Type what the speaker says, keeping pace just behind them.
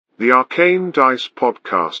The Arcane Dice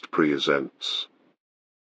Podcast presents.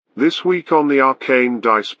 This week on the Arcane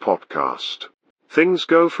Dice Podcast, things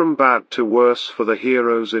go from bad to worse for the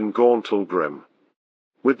heroes in Gauntlgrym.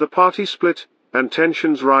 With the party split and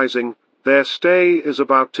tensions rising, their stay is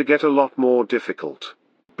about to get a lot more difficult.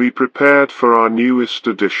 Be prepared for our newest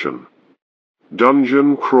edition,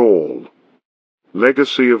 Dungeon Crawl,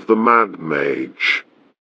 Legacy of the Mad Mage.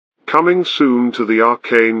 Coming soon to the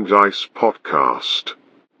Arcane Dice Podcast.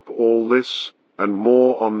 All this and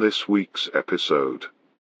more on this week's episode.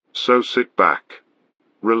 So sit back,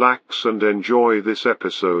 relax and enjoy this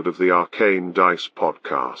episode of the Arcane Dice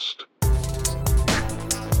Podcast.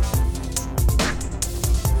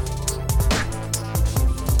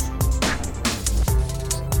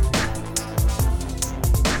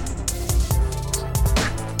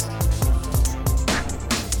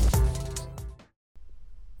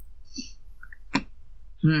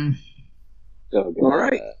 All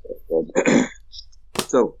right.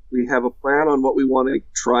 So we have a plan on what we want to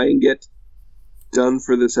try and get done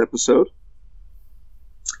for this episode.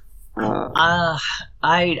 I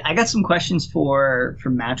got some questions for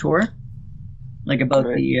Mator, like about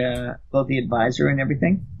the advisor and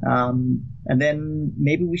everything. And then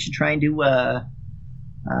maybe we should try and do a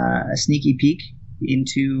sneaky peek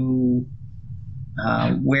into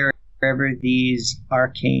wherever these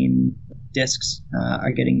arcane discs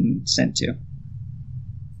are getting sent to.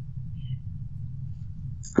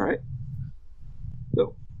 All right.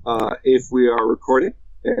 So, if we are recording,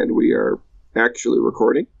 and we are actually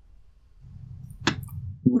recording.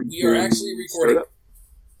 We are actually recording.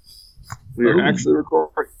 We are actually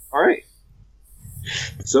recording. All right.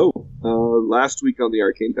 So, last week on the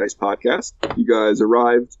Arcane Dice Podcast, you guys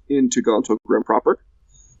arrived into Gauntlgrym proper.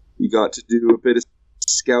 You got to do a bit of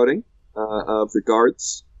scouting of the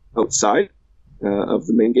guards outside of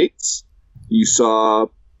the main gates. You saw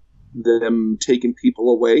them taking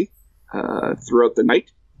people away throughout the night.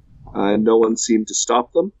 No one seemed to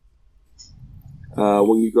stop them.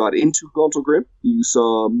 When you got into Gauntlgrym, you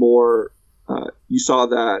saw more. You saw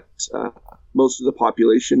that most of the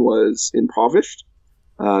population was impoverished.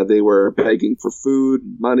 They were begging for food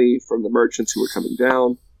and money from the merchants who were coming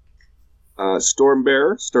down.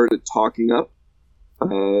 Stormbearer started talking up,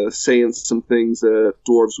 saying some things that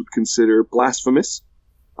dwarves would consider blasphemous,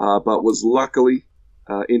 but was luckily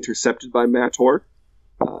intercepted by Mator,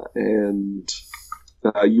 and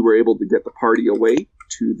you were able to get the party away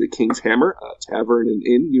to the King's Hammer, a tavern and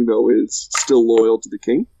inn you know is still loyal to the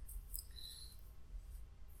king.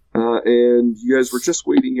 And you guys were just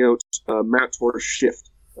waiting out Mator's shift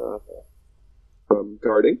from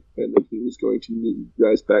guarding, and then he was going to meet you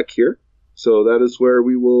guys back here. So that is where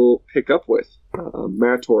we will pick up with.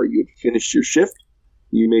 Mator, you had finished your shift.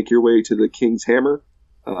 You make your way to the King's Hammer,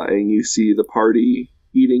 and you see the party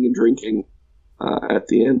eating and drinking at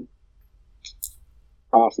the inn.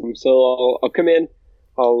 Awesome. So I'll come in.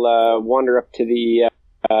 I'll wander up to the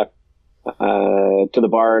bar,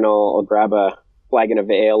 and I'll grab a flagon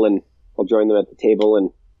of ale, and I'll join them at the table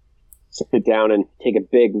and sit down and take a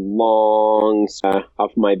big long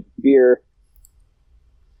off my beer,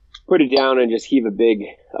 put it down, and just heave a big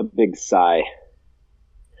sigh.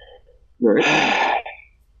 All right.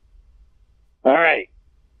 All right.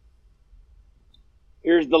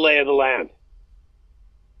 Here's the lay of the land.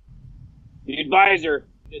 The advisor,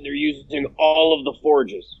 and they're using all of the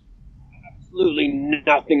forges. Absolutely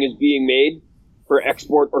nothing is being made for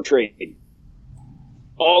export or trade.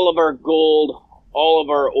 All of our gold, all of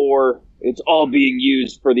our ore, it's all being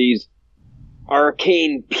used for these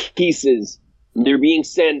arcane pieces. They're being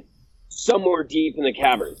sent somewhere deep in the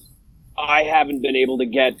caverns. I haven't been able to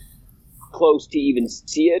get close to even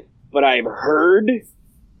see it, but I've heard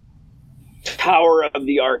Tower of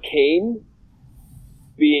the Arcane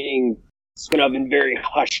being spoken of in very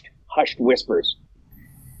hushed whispers.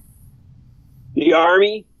 The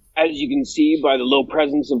army, as you can see by the low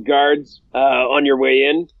presence of guards on your way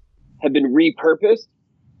in, have been repurposed,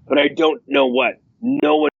 but I don't know what.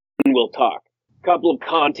 No one will talk. A couple of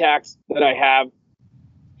contacts that I have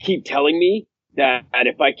keep telling me that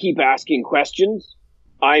if I keep asking questions,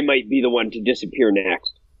 I might be the one to disappear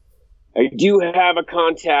next. I do have a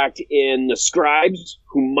contact in the scribes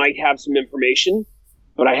who might have some information,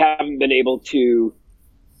 but I haven't been able to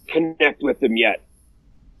connect with them yet.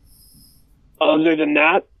 Other than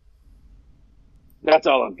that, that's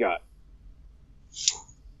all I've got.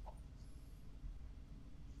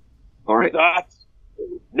 All right. Thoughts?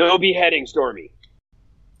 No beheading, Stormy.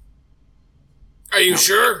 Are you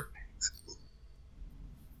sure?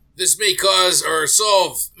 This may cause or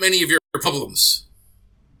solve many of your problems.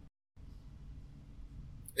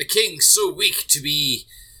 The king's so weak to be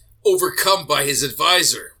overcome by his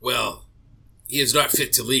advisor, well, he is not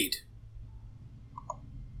fit to lead.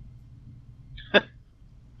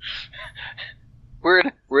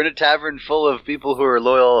 We're in a tavern full of people who are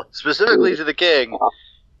loyal specifically to the king.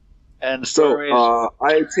 And so,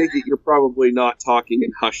 I take it you're probably not talking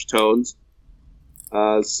in hushed tones.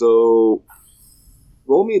 So,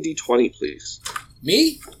 roll me a d20, please.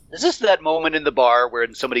 Me? Is this that moment in the bar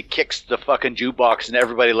where somebody kicks the fucking jukebox and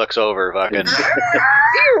everybody looks over? Fucking. I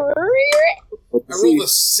rolled a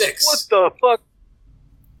 6. What the fuck?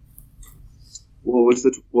 What was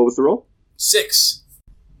the roll? 6.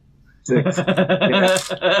 6. Yeah.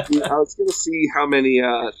 I was going to see how many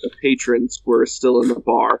the patrons were still in the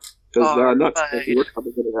bar, because not too many were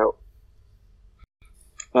coming in and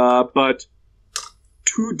out. But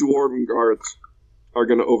 2 dwarven guards are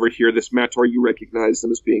going to overhear this. Mator, you recognize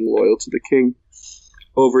them as being loyal to the king.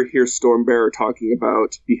 Overhear Stormbearer talking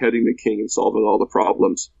about beheading the king and solving all the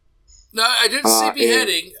problems. No, I didn't say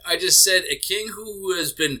beheading. I just said a king who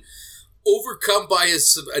has been overcome by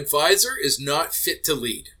his advisor is not fit to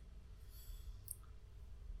lead.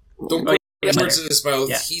 Don't put words in his mouth.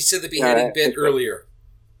 Yeah. He said the beheading bit earlier.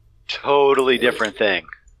 Totally different thing.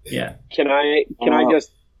 Yeah. Can I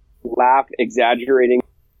just laugh exaggeratingly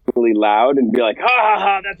loud and be like, ha ha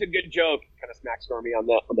ha, that's a good joke. Kind of smack Stormy on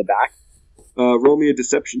the back. Roll me a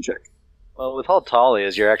deception check. Well, with how tall he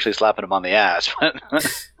is, you're actually slapping him on the ass.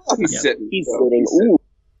 He's sitting. He's sitting.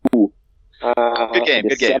 Ooh.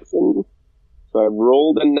 Good game. So I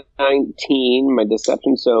rolled a 19, my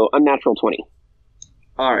deception, so unnatural 20.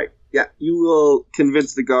 All right. Yeah, you will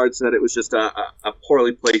convince the guards that it was just a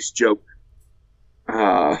poorly placed joke.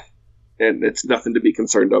 And it's nothing to be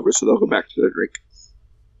concerned over, so they'll go back to their drink.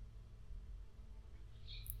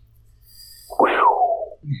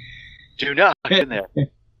 Do not in there.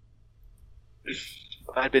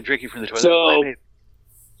 I've been drinking from the toilet. So,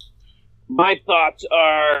 my thoughts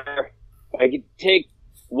are, I could take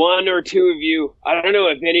 1 or 2 of you. I don't know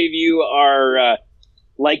if any of you are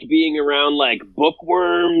like being around like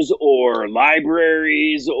bookworms or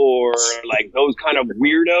libraries or like those kind of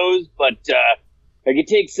weirdos, but I could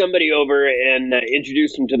take somebody over and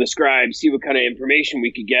introduce them to the scribe, see what kind of information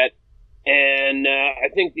we could get, and I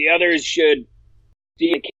think the others should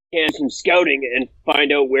see if they can some scouting and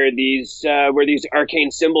find out where these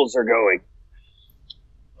arcane symbols are going.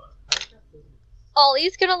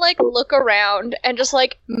 Ollie's gonna like look around and just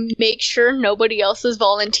like make sure nobody else is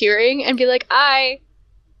volunteering and be like, I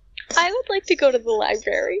would like to go to the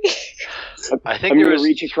library. I think there was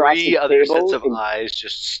 3 other sets of eyes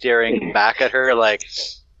just staring back at her like...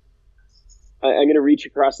 I'm going to reach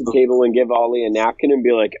across the table and give Ollie a napkin and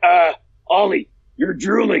be like, Ollie, you're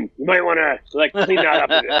drooling. You might want to like clean that up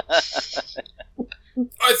a bit.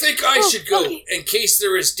 I think I should go in case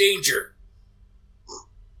there is danger.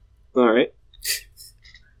 All right.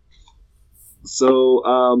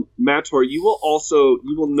 So, Mator, you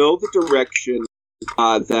will know the direction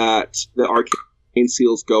that the arcane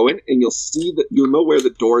seals go in, and you'll know where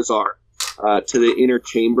the doors are to the inner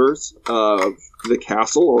chambers of the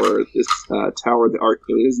castle or this tower the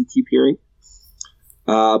arcane is. You keep hearing,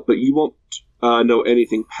 but you won't know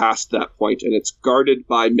anything past that point, and it's guarded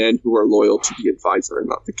by men who are loyal to the advisor and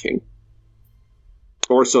not the king,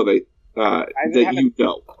 or so they that you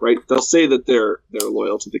know. Right? They'll say that they're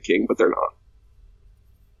loyal to the king, but they're not.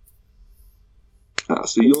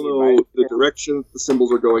 So you'll know the direction the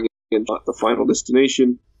symbols are going in, not the final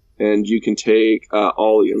destination, and you can take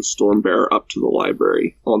Ollie and Stormbearer up to the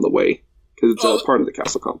library on the way, because it's part of the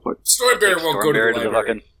castle complex. Stormbearer won't go to the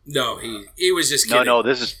library. No, he was just kidding. No,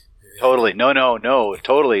 this is totally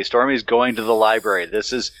totally. Stormy's going to the library.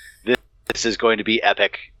 This is going to be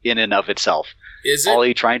epic in and of itself. Is it?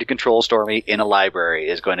 Ollie trying to control Stormy in a library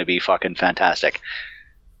is going to be fucking fantastic.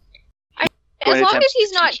 As long as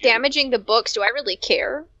he's not damaging the books, do I really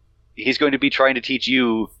care? He's going to be trying to teach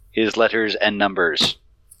you his letters and numbers.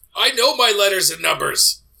 I know my letters and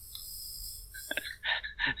numbers.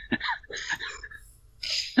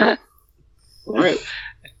 All right.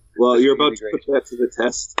 Well, you're about to put that to the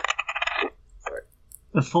test.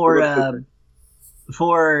 Before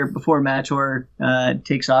Mator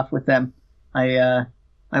takes off with them, I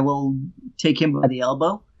will take him by the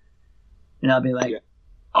elbow, and I'll be like,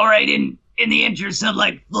 "All right, in the interest of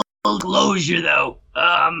like full closure, though,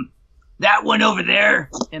 that one over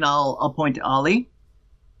there," and I'll point to Ollie.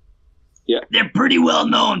 Yeah, they're pretty well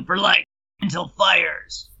known for like mental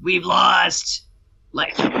fires. We've lost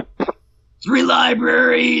like 3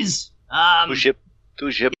 libraries. Two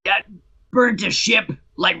ship. Got burnt a ship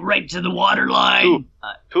like right to the water line.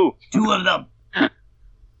 2 of them.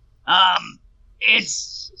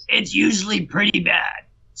 It's usually pretty bad.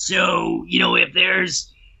 So, if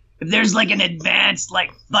there's like an advanced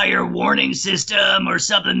like fire warning system or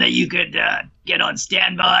something that you could get on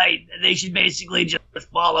standby, they should basically just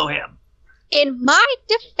follow him. In my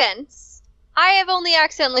defense, I have only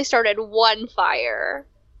accidentally started one fire.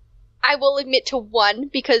 I will admit to one,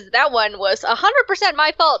 because that one was 100%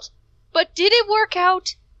 my fault. But did it work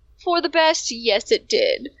out for the best? Yes, it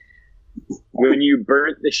did. When you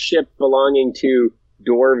burnt the ship belonging to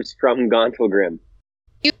dwarves from Gauntlgrym.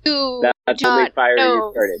 That's the only fire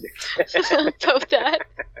you started. About that.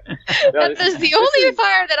 That is the only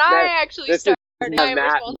fire that I actually started. I'm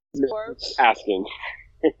responsible for. Asking.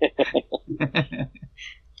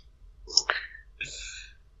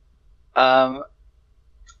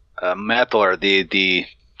 Mator, the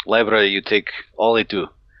library you take Ollie to.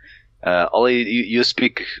 Ollie, you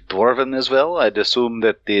speak Dwarven as well? I'd assume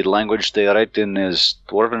that the language they write in is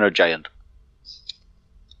Dwarven or Giant.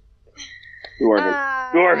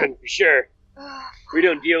 Dwarven, for sure. We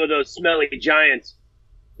don't deal with those smelly giants.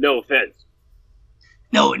 No offense.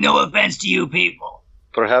 No offense to you people.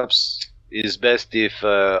 Perhaps it's best if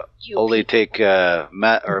Ollie take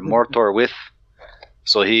Matt or Mortor with,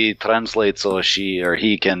 so he translates so she or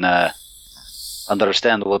he can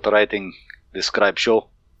understand what writing describe show.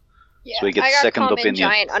 Yeah, so he gets I got second common, opinion.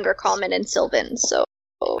 giant, undercommon, and Sylvan, so...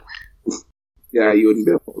 Yeah, you wouldn't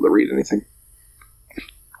be able to read anything.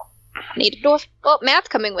 Need a dwarf. Oh, Matt's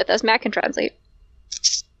coming with us. Matt can translate.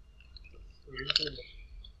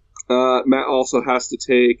 Matt also has to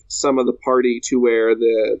take some of the party to where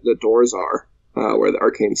the doors are, where the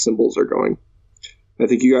arcane symbols are going. I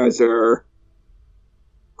think you guys are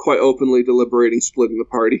quite openly deliberating splitting the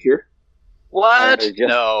party here. What?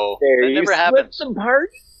 No, that never happens. Split the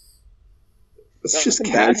party? It's just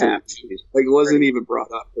casual. Like, it wasn't even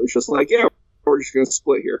brought up. It was just like, yeah, we're just going to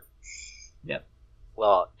split here. Yep.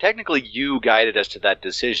 Well, technically you guided us to that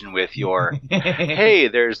decision with your, hey,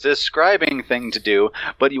 there's this scribing thing to do,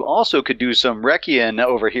 but you also could do some Requiem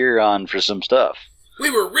over here on for some stuff. We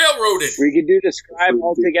were railroaded. We could do the scribe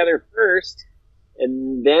all together first,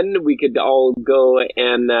 and then we could all go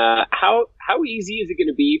and, how easy is it going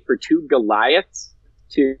to be for two Goliaths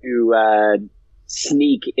to,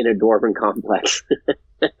 sneak in a dwarven complex?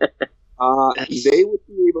 They would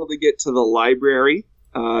be able to get to the library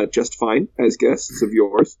just fine as guests of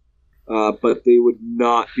yours, but they would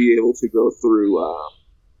not be able to go through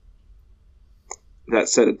that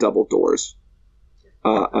set of double doors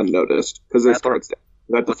unnoticed, because there's cards there.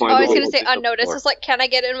 I was going to say unnoticed. It's like, can I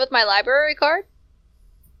get in with my library card?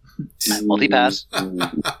 Multi-pass.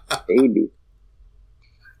 Maybe.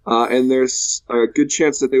 And there's a good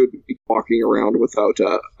chance that they would be walking around without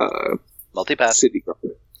a multi-pass city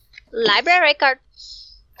card. Library card.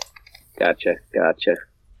 Gotcha.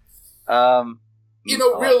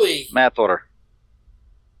 Really... Math order.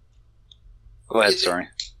 Go ahead, sorry.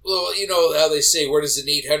 Well, you know how they say, where does an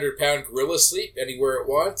 800-pound gorilla sleep? Anywhere it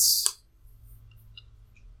wants?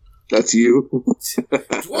 That's you.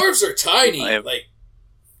 Dwarves are tiny. I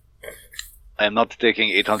am not taking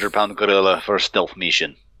 800-pound gorilla for a stealth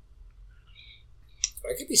mission.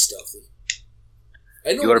 I could be stealthy.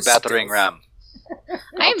 I know you are battering ram.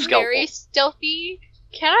 I'm very stealthy.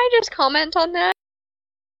 Can I just comment on that?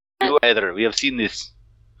 You either. We have seen this.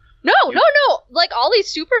 No. Like, Ollie's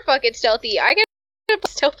super fucking stealthy. I get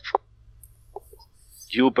stealth.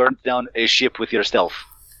 You burnt down a ship with your stealth.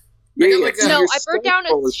 No, I burnt down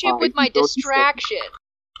a ship with my distraction.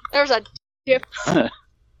 There's a difference.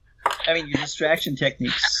 I mean, your distraction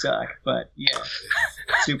techniques suck, but yeah,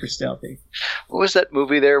 super stealthy. What was that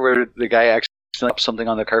movie there where the guy actually up something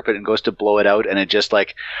on the carpet and goes to blow it out, and it just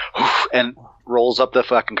like, and rolls up the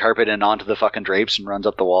fucking carpet and onto the fucking drapes and runs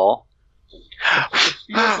up the wall? It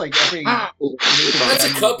feels like every... That's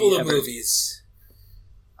a couple of movies.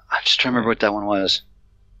 I'm just trying to remember what that one was.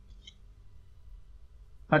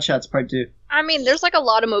 Hot Shots Part 2. I mean, there's like a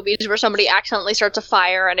lot of movies where somebody accidentally starts a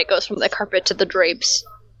fire and it goes from the carpet to the drapes.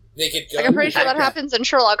 Like, I'm pretty sure that happens in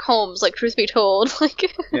Sherlock Holmes, like, truth be told.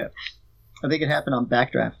 Yeah. I think it happened on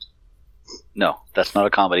Backdraft. No, that's not a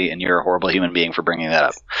comedy, and you're a horrible human being for bringing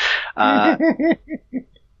that up.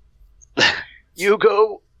 You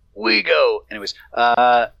go, we go. Anyways,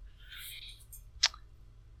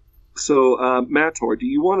 So, Mator, do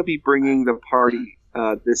you want to be bringing the party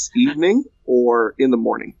this evening or in the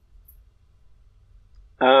morning?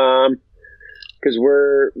 Because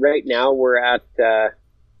right now we're at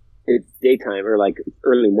it's daytime, or like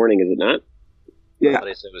early morning, is it not? Yeah.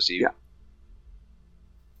 Yeah.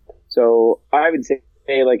 So I would say,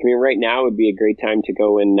 right now would be a great time to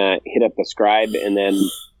go and hit up the scribe, and then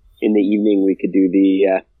in the evening we could do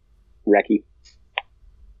the recce.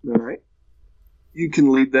 All right. you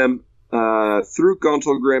can lead them through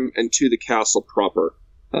Gauntlgrym and to the castle proper.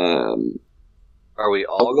 Are we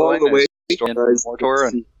all along going? the way? Mortor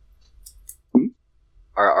and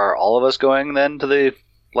are all of us going then to the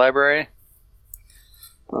library?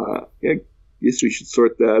 Yeah, guess we should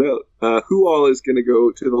sort that out. Who all is going to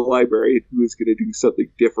go to the library? Who is going to do something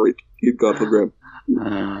different in Gauntlgrym?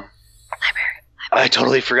 Library. I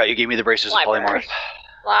totally forgot you gave me the braces of polymorph.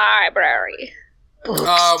 Library.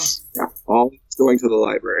 Yeah, all is going to the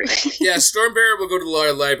library. Yeah, Stormbearer will go to the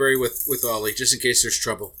library with Ollie, just in case there's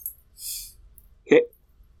trouble. Okay.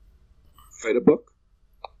 Fight a book.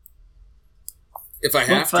 If I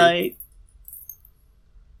have to. Fight.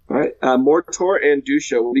 All right. Mortor and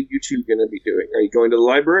Dusha, what are you two going to be doing? Are you going to the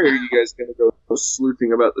library, or are you guys going to go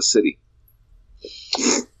sleuthing about the city?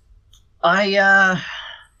 I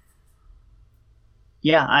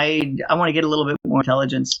want to get a little bit more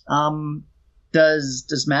intelligence.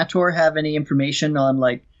 Does Mator have any information on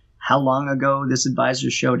like how long ago this advisor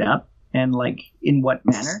showed up and like in what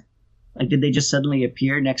manner? Like, did they just suddenly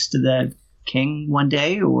appear next to the king one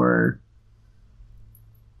day, or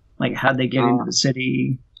like how'd they get into the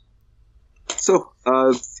city? So,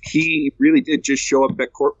 he really did just show up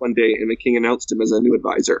at court one day, and the king announced him as a new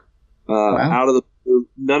advisor. Wow. Out of the blue,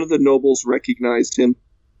 none of the nobles recognized him.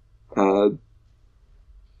 Out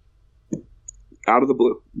of the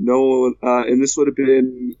blue. No one, and this would have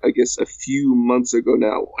been, I guess, a few months ago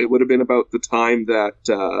now. It would have been about the time that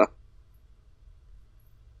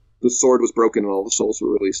the sword was broken and all the souls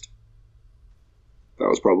were released. That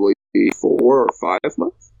was probably 4 or 5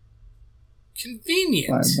 months. Convenient.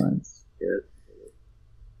 5 months. Yeah.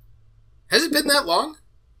 Has it been that long?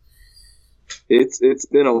 It's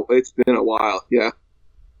been a while. Yeah.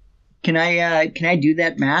 Can I do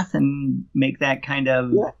that math and make that kind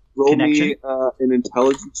of Roll connection? me an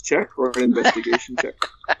intelligence check or an investigation check.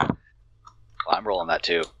 Well, I'm rolling that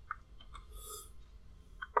too.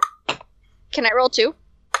 Can I roll 2?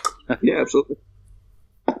 Yeah, absolutely.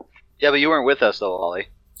 Yeah, but you weren't with us though, Ollie.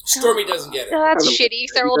 Stormy doesn't get it. Oh, that's shitty,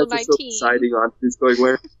 because I rolled a You guys are still 19. deciding on who's going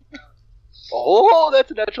where. Oh,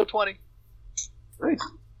 that's a natural 20. Nice.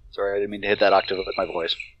 Sorry, I didn't mean to hit that octave with my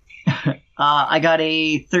voice. I got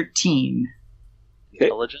a 13. Okay.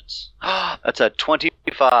 Intelligence? That's a 25.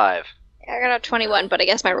 I got a 21, but I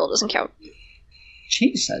guess my roll doesn't count.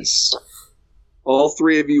 Jesus. All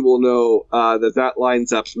 3 of you will know that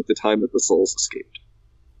lines up with the time that the souls escaped.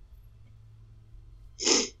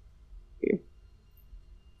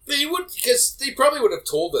 They would, because they probably would have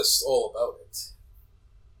told us all about it.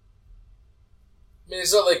 I mean,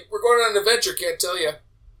 it's not like, we're going on an adventure, can't tell you.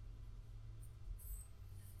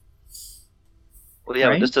 Well, yeah,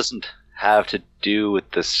 Right. but this doesn't have to do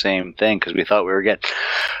with the same thing, because we thought we were getting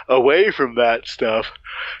away from that stuff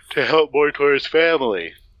to help Mortor's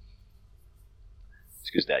family.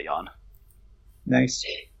 Excuse that yawn. Nice.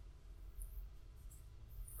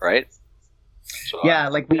 Right? So, Yeah,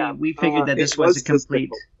 like we figured that this was a complete.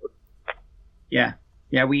 Yeah,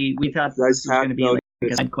 we thought You guys this was going to be have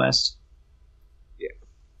like a side quest. Yeah.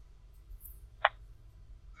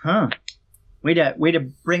 Huh. Way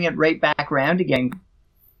to bring it right back around again.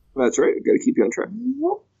 That's right. We've got to keep you on track.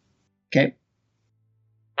 Okay.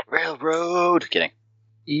 Railroad. Kidding.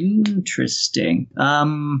 Interesting.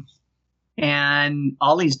 And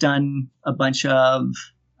Ollie's done a bunch of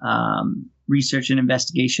research and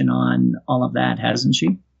investigation on all of that, hasn't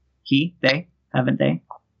she? They, haven't they?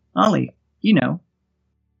 Ollie, you know.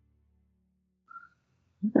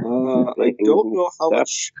 I don't know how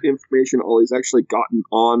much information Ollie's actually gotten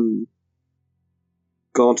on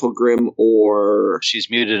Gauntlgrym or... She's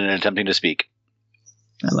muted and attempting to speak.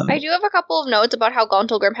 I love I it. do have a couple of notes about how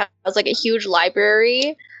Gauntlgrym has like a huge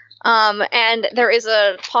library, and there is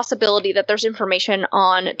a possibility that there's information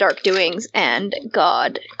on Dark Doings and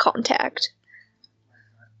God Contact.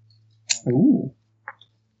 Ooh.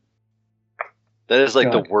 That is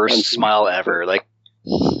like God. the worst smile ever. Like,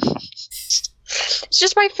 It's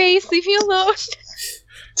just my face. Leave me alone.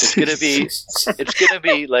 it's gonna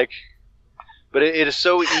be like, but it is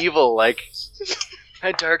so evil. Like,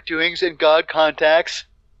 had Dark Doings and God Contacts.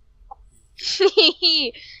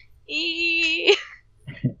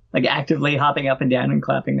 Like actively hopping up and down and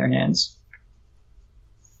clapping their hands.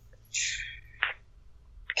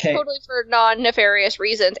 Okay. Totally for non-nefarious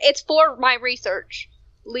reasons. It's for my research.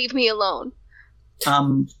 Leave me alone.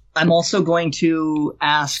 I'm also going to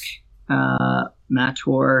ask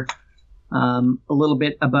Mator a little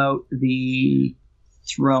bit about the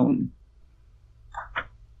throne.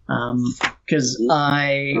 Because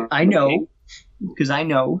I know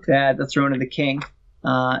that the throne of the king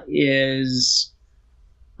is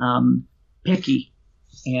picky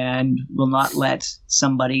and will not let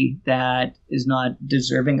somebody that is not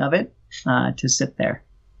deserving of it to sit there.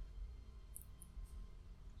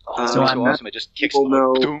 So I'm awesome. It just kicks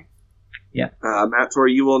know. Yeah. Mator,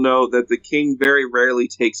 you will know that the king very rarely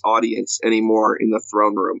takes audience anymore in the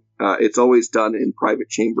throne room. It's always done in private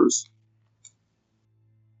chambers.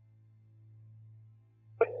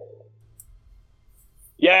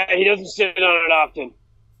 Yeah, he doesn't sit on it often.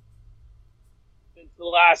 Since the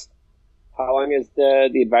last... How long has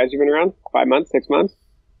the advisor been around? 5 months? 6 months?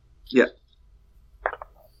 Yeah.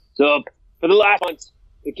 So, for the last months,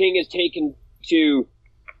 the king has taken to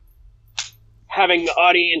having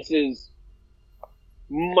audiences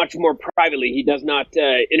much more privately. He does not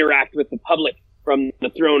interact with the public from the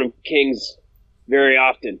throne of kings very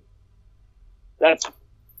often. That's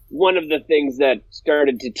one of the things that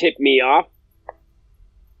started to tip me off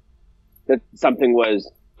that something was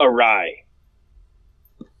awry.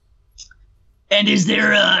 And is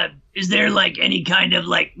there like any kind of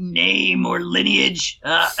like name or lineage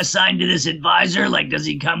assigned to this advisor? Like, does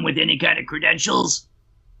he come with any kind of credentials?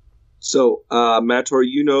 So, Mator,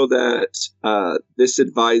 you know that this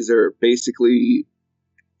advisor basically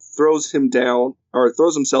throws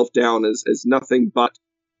himself down as nothing but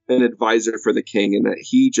an advisor for the king, and that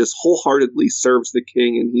he just wholeheartedly serves the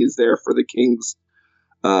king, and he is there for the king's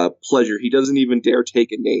pleasure. He doesn't even dare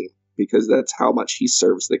take a name, because that's how much he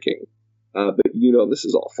serves the king. But you know this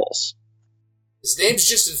is all false. His name's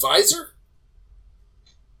just advisor?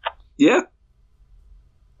 Yeah.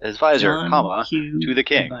 Advisor, John comma, Q. to the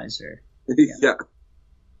king. Advisor. Yeah.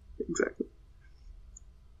 Exactly.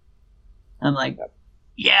 I'm like,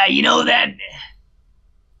 yeah, you know that.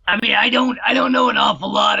 I mean, I don't know an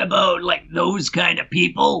awful lot about like those kind of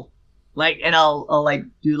people. Like, and I'll like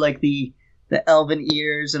do like the elven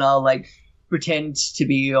ears, and I'll like pretend to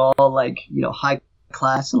be all like, you know, high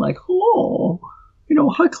class, and like, oh, you know,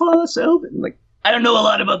 high class elven. Like, I don't know a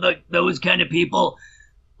lot about those kind of people,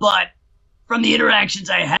 but from the interactions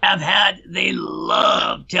I have had, they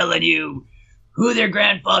love telling you who their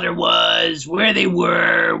grandfather was, where they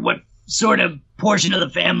were, what sort of portion of the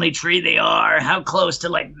family tree they are, how close to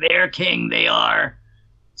like their king they are.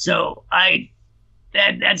 So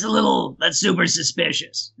that's super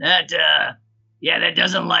suspicious. That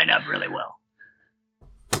doesn't line up really well.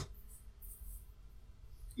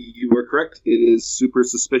 You were correct. It is super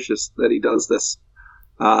suspicious that he does this.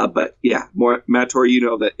 But yeah, Mator, you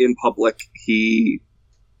know that in public he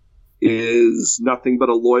is nothing but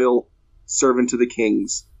a loyal servant to the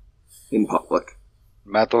kings in public.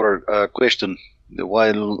 Mator, question.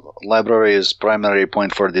 While library is primary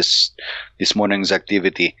point for this morning's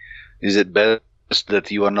activity, is it best that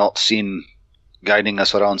you are not seen guiding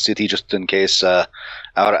us around city just in case our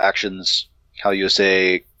actions, how you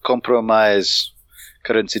say, compromise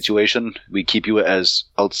current situation? We keep you as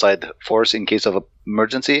outside force in case of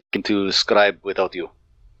emergency to scribe without you.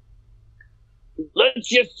 Let's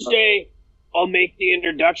just say I'll make the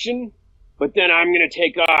introduction, but then I'm going to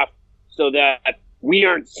take off so that we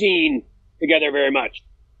aren't seen together very much.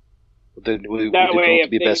 Then would it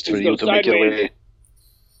be best for you to make your way?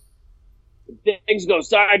 If things go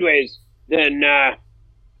sideways, then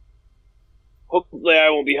hopefully I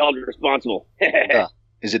won't be held responsible.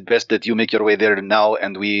 Is it best that you make your way there now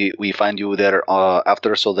and we find you there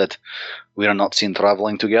after, so that we are not seen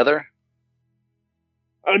traveling together?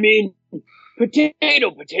 I mean,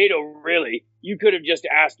 potato, really. You could have just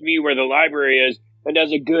asked me where the library is, and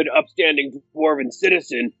as a good, upstanding dwarven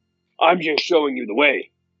citizen, I'm just showing you the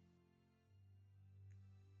way.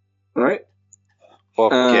 All right.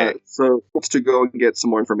 Okay. So let's to go and get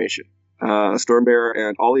some more information. Stormbearer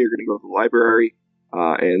and Ollie are going to go to the library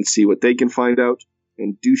and see what they can find out.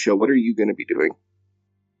 And Dusha, what are you going to be doing?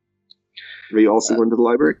 Are you also going to the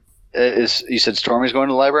library? You said Stormy's going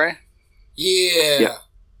to the library? Yeah.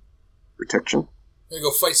 Protection. I'm going to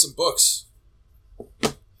go fight some books.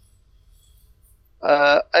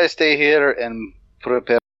 I stay here and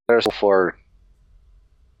prepare for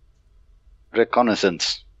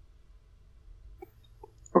reconnaissance.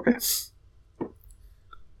 Okay.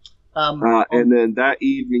 And then that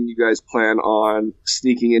evening, you guys plan on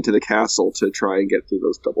sneaking into the castle to try and get through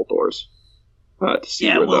those double doors. To see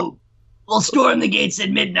where we'll storm the gates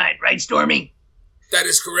at midnight, right, Stormy? That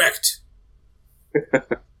is correct.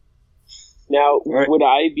 Now, would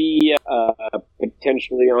I be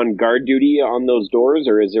potentially on guard duty on those doors,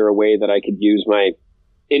 or is there a way that I could use my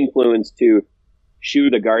influence to shoo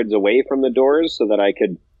the guards away from the doors so that I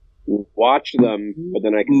could watch them, but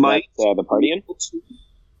then I could let the party in?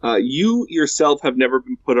 You yourself have never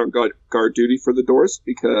been put on guard duty for the doors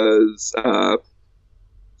because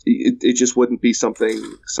it just wouldn't be something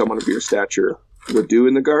someone of your stature would do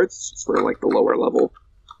in the guards. It's for like the lower level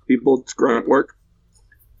people. It's grunt work.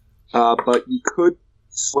 But you could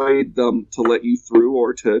sway them to let you through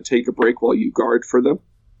or to take a break while you guard for them.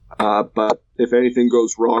 But if anything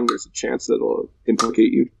goes wrong, there's a chance that it'll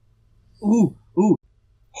implicate you. Ooh.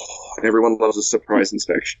 Everyone loves a surprise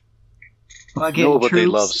inspection. Nobody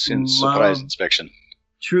loves surprise inspection.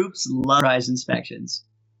 Troops love surprise inspections.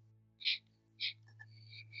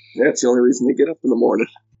 Yeah, it's the only reason they get up in the morning.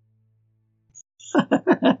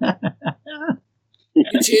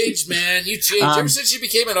 You changed, man. You changed. Ever since you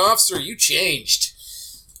became an officer, you changed.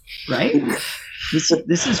 Right?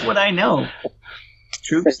 This is what I know.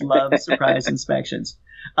 Troops love surprise inspections.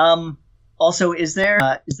 Also, is there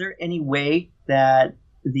any way that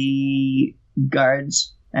the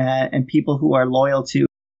guards and people who are loyal to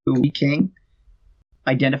the king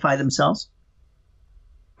identify themselves?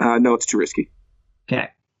 No, it's too risky. Okay.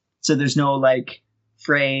 So there's no like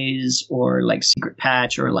phrase or like secret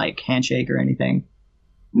patch or like handshake or anything?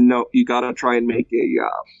 No, you gotta try and make a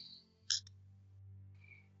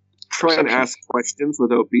try and ask questions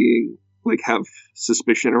without being like have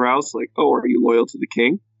suspicion aroused. Like, oh, are you loyal to the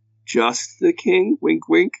king? Just the king? Wink,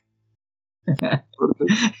 wink. I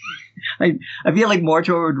feel like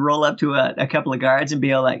Mortor would roll up to a couple of guards and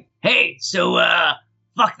be all like, "Hey, so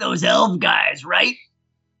fuck those elf guys, right?"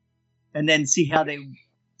 And then see how they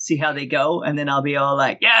go, and then I'll be all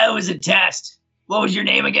like, "Yeah, it was a test. What was your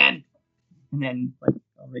name again?" And then like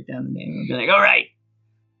I'll write down the name and be like, "All right."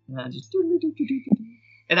 And I'll just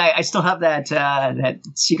and I still have that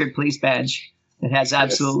secret police badge that has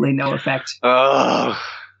absolutely no effect. Oh,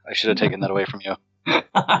 I should have taken that away from you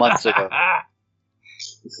months ago.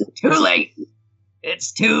 Too late.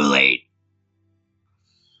 It's too late.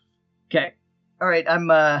 Okay. All right. I'm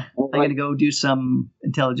gonna go do some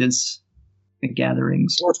intelligence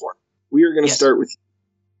gatherings. We are gonna start with.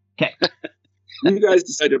 Okay. You guys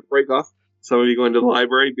decided to break off. Some of you going to the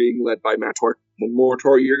library, being led by Mator. And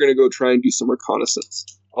Mortor, you're gonna go try and do some reconnaissance.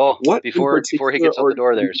 Oh, before he gets out the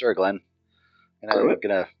door there, sorry, Glenn. And I'm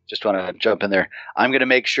gonna just want to jump in there. I'm gonna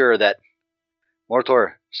make sure that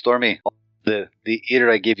Mortor, Stormy, the ear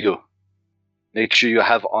I give you, make sure you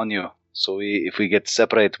have on you. So if we get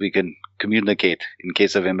separate, we can communicate in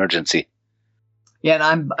case of emergency. Yeah,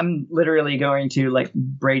 and I'm literally going to like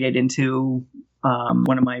braid it into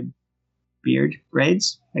one of my beard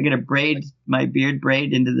braids. I'm gonna braid my beard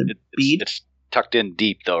braid into the bead. It's tucked in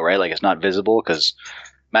deep though, right? Like it's not visible because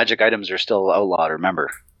magic items are still outlawed. Remember?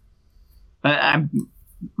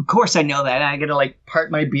 Of course I know that. I'm gonna like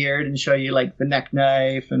part my beard and show you like the neck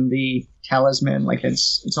knife and the talisman. Like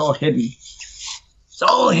it's all hidden. It's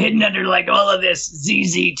all hidden under like all of this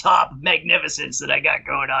ZZ Top magnificence that I got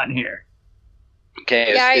going on here.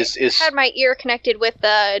 Okay. Yeah, I had my ear connected with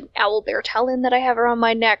the owlbear talon that I have around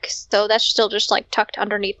my neck, so that's still just like tucked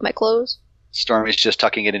underneath my clothes. Stormy's just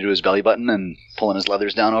tucking it into his belly button and pulling his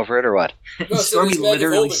leathers down over it, or what? No, Stormy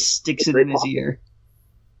literally sticks it in his ear.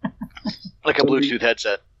 Like a Bluetooth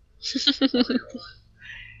headset.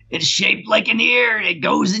 It's shaped like an ear. It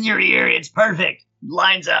goes in your ear. It's perfect.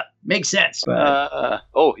 Lines up. Makes sense.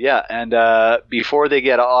 Oh, yeah. And before they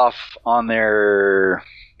get off on their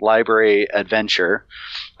library adventure,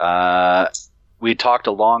 we talked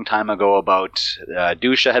a long time ago about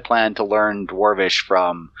Dusha had planned to learn Dwarvish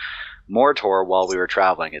from Mortor while we were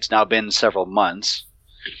traveling. It's now been several months.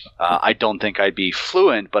 I don't think I'd be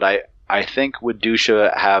fluent, but I think would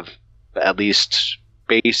Dusha have at least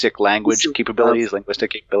basic linguistic capabilities?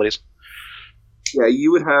 Yeah,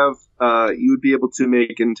 you would have. You would be able to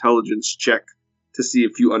make an intelligence check to see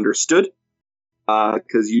if you understood,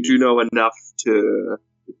 because you do know enough to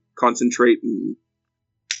concentrate and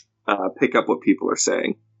pick up what people are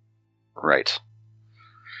saying. Right.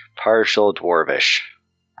 Partial Dwarvish.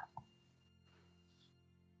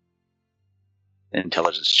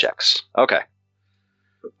 Intelligence checks. Okay.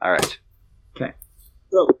 All right. Okay.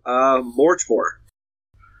 So, Mortor,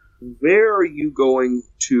 where are you going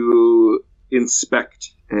to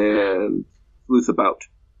inspect and sleuth about?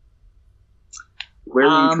 Where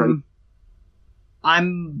are you trying?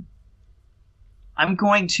 I'm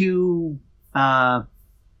going to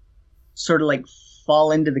sort of like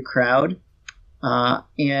fall into the crowd,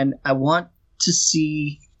 and I want to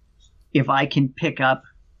see if I can pick up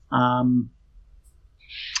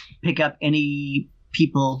any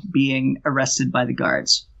people being arrested by the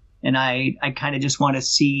guards. And I kind of just want to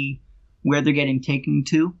see where they're getting taken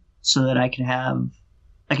to so that I can have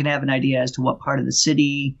an idea as to what part of the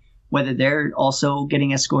city, whether they're also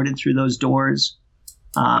getting escorted through those doors.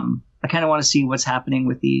 I kind of want to see what's happening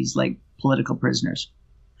with these like political prisoners.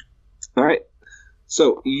 All right.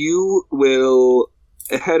 So you will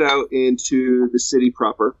head out into the city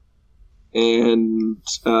proper and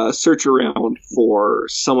search around for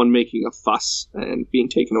someone making a fuss and being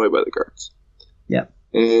taken away by the guards. Yeah.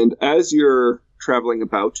 And as you're traveling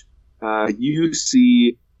about, you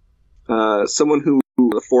see someone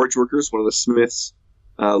the forge workers, one of the smiths,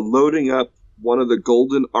 loading up one of the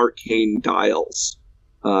golden arcane dials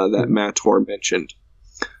that Mator mentioned.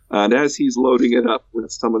 And as he's loading it up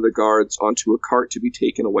with some of the guards onto a cart to be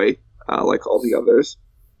taken away, like all the others,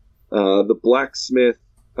 the blacksmith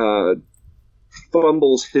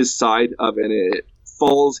fumbles his side of it, and it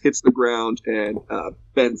falls, hits the ground, and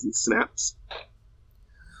bends and snaps.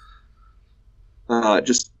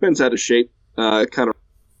 Just bends out of shape. Kind of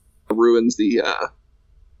ruins the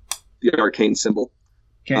arcane symbol.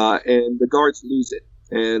 Okay. And the guards lose it.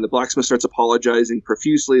 And the blacksmith starts apologizing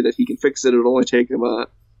profusely that he can fix it. It'll only take him a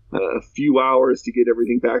few hours to get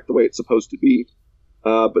everything back the way it's supposed to be.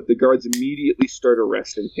 But the guards immediately start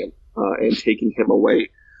arresting him and taking him away.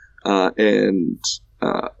 And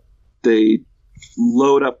they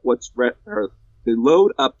load up they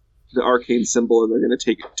load up the arcane symbol, and they're going to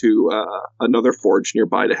take it to another forge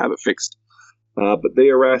nearby to have it fixed. But they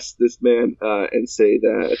arrest this man and say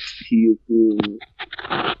that he is being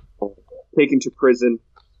taken to prison,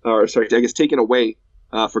 taken away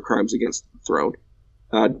for crimes against the throne.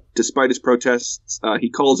 Despite his protests, he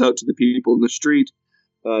calls out to the people in the street.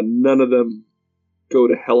 None of them go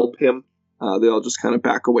to help him. They all just kind of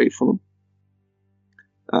back away from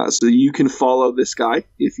him. So you can follow this guy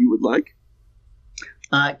if you would like.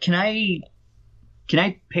 Can I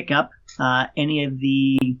pick up any of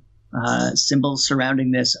the symbols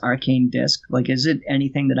surrounding this arcane disc? Like, is it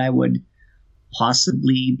anything that I would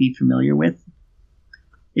possibly be familiar with?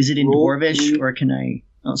 Is it in Dwarvish, or can I...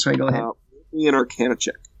 Oh, sorry, go ahead. Give me an Arcana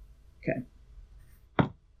check. Okay.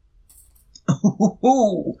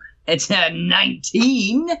 Oh, it's a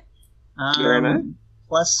 19. Very nice.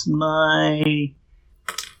 Plus my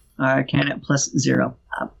Arcana plus 0.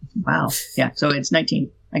 Wow. Yeah, so it's 19.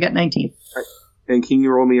 I got 19. Right. And can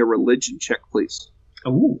you roll me a religion check, please?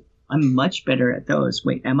 Oh, I'm much better at those.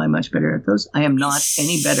 Wait, am I much better at those? I am not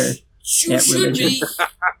any better you at should religion. be.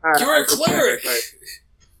 You're a cleric.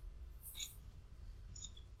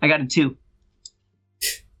 I got a 2.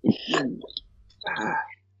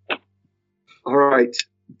 All right.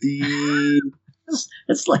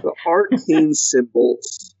 It's like the arcane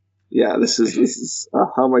symbols. Yeah, this is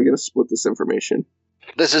how am I going to split this information?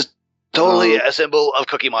 This is totally a symbol of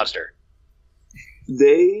Cookie Monster.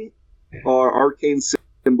 They are arcane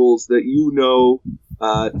symbols that you know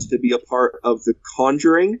to be a part of the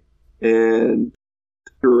conjuring and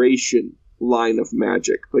duration line of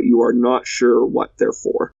magic, but you are not sure what they're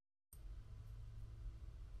for.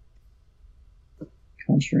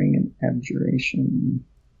 Conjuring and abjuration.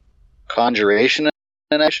 Conjuration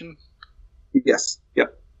and action? Yes.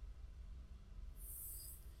 Yep.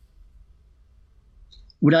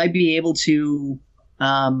 Would I be able to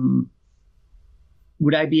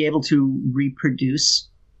reproduce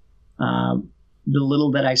the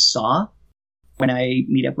little that I saw when I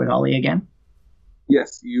meet up with Ollie again?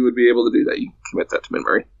 Yes, you would be able to do that. You can commit that to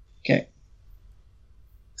memory. Okay.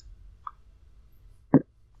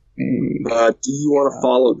 Do you want to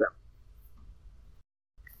follow them?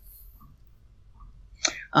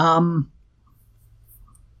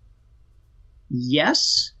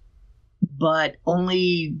 Yes, but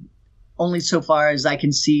only so far as I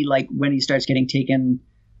can see, like, when he starts getting taken,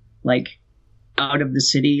 like, out of the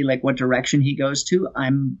city, like, what direction he goes to.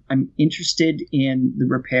 I'm interested in the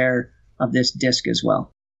repair of this disc as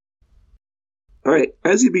well. All right.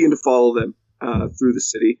 As you begin to follow them through the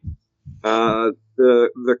city,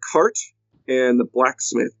 the cart and the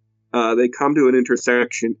blacksmith, they come to an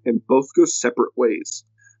intersection and both go separate ways.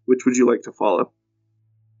 Which would you like to follow?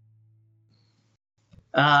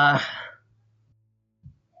 I'm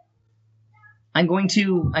going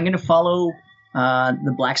to follow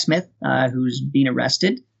the blacksmith who's been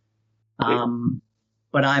arrested.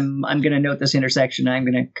 But I'm going to note this intersection. I'm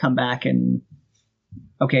going to come back and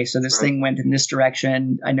okay, so this thing went in this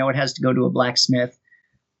direction. I know it has to go to a blacksmith.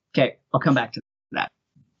 Okay, I'll come back to that.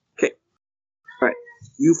 Okay. All right.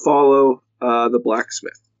 You follow the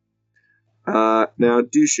blacksmith. Now,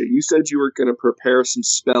 Dusha, you said you were going to prepare some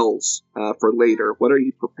spells for later. What are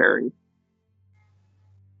you preparing?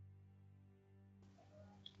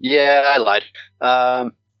 Yeah, I lied.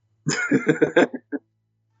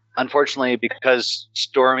 Unfortunately, because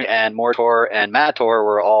Stormy and Mortor and Mator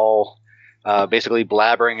were all basically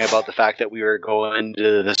blabbering about the fact that we were going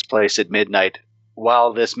to this place at midnight,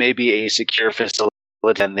 while this may be a secure facility,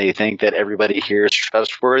 and they think that everybody here is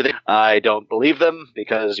trustworthy. I don't believe them,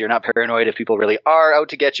 because you're not paranoid if people really are out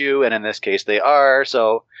to get you, and in this case they are.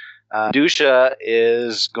 So Dusha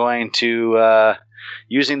is going to,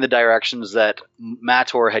 using the directions that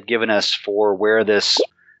Mator had given us for where this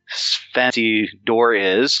fancy door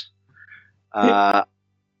is, I'm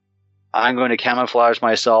going to camouflage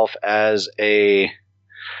myself as a...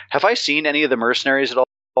 Have I seen any of the mercenaries at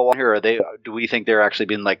all here? Do we think they're actually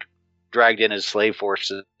being dragged in as slave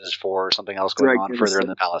forces for something else going on further in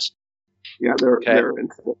the palace? Yeah, they're in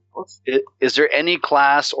the palace. Is there any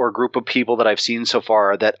class or group of people that I've seen so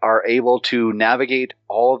far that are able to navigate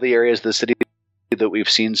all of the areas of the city that we've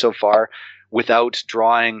seen so far without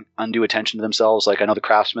drawing undue attention to themselves? I know the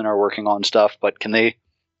craftsmen are working on stuff, but can they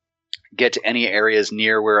get to any areas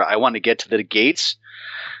near where I want to get to the gates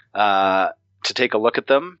to take a look at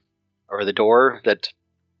them, or the door that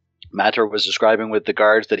Mator was describing with the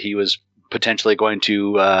guards that he was potentially going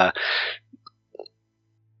to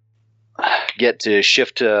get to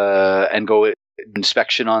shift and go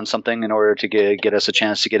inspection on something in order to get us a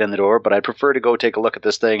chance to get in the door? But I'd prefer to go take a look at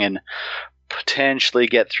this thing and potentially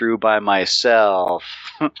get through by myself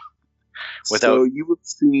without... So you have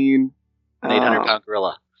seen... an 800-pound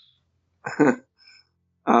gorilla.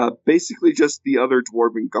 Basically just the other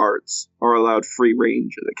dwarven guards are allowed free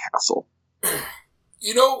range in the castle.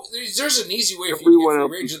 There's an easy way for you to get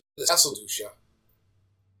free range of the castle, Dusha.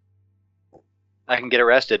 I can get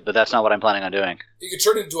arrested, but that's not what I'm planning on doing. You can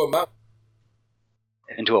turn into a mouse.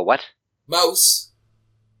 Into a what? Mouse.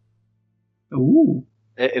 Ooh.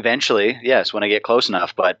 Eventually, yes, when I get close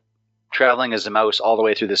enough, but traveling as a mouse all the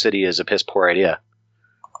way through the city is a piss poor idea.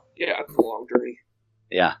 Yeah, it's a long journey.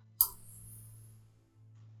 Yeah.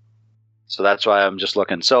 So that's why I'm just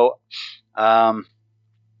looking. So, I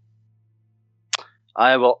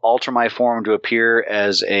will alter my form to appear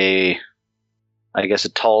as a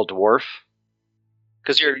tall dwarf.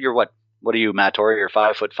 Because you're what? What are you, Mator? You're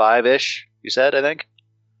 5'5" you said, I think?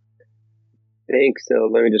 I think so.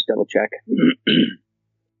 Let me just double check.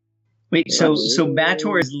 Wait, so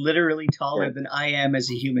Mator is literally taller than I am as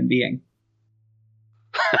a human being.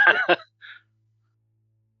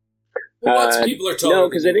 Lots of people are taller. No,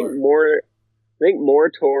 because I think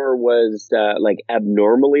Mortor was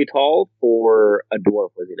abnormally tall for a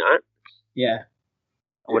dwarf, was he not? Yeah.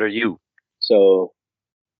 What are you? So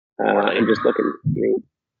I'm just looking.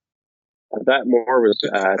 I thought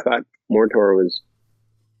Mortor was.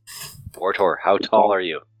 Mortor, how tall are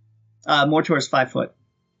you? Mortor is 5 foot.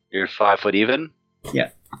 You're 5 foot even?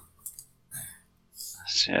 Yeah.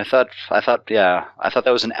 See, I thought that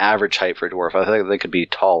was an average height for a dwarf. I thought they could be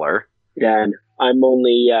taller. Yeah, I'm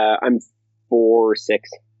only I'm 4'6",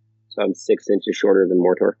 so I'm 6 inches shorter than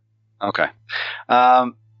Mortor. Okay.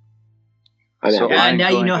 So now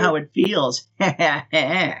you know how it feels. I'm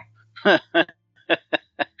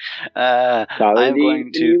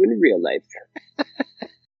going to you in real life.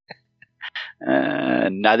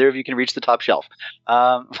 Neither of you can reach the top shelf.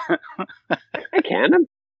 I can.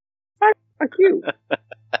 Fuck you.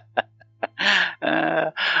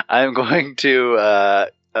 I'm going to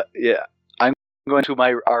I'm going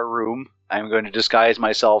to our room. I'm going to disguise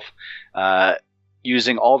myself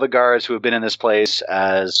using all the guards who have been in this place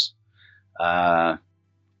as I'm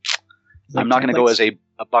not going to go as a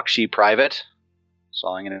Bakshi private, so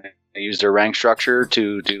I'm going to use their rank structure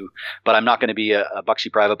but I'm not going to be a Bakshi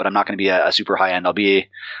private, but I'm not going to be a super high end. I'll be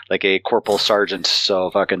like a corporal sergeant, so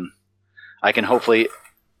if I can hopefully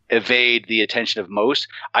evade the attention of most.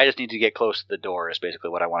 I just need to get close to the door is basically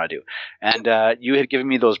what I want to do. And you had given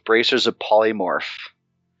me those bracers of polymorph.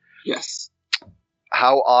 Yes.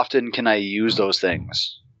 How often can I use those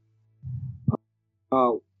things?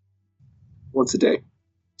 Once a day.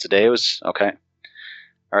 Today was okay.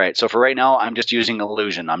 All right. So for right now, I'm just using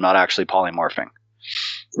illusion. I'm not actually polymorphing.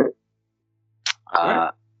 Okay.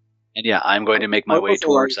 And yeah, I'm going to make my way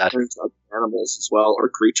towards that. Animals as well, or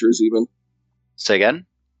creatures even. Say again?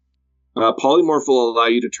 Polymorph will allow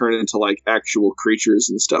you to turn into actual creatures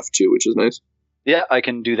and stuff too, which is nice. Yeah, I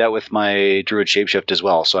can do that with my druid shapeshift as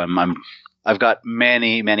well. So I've got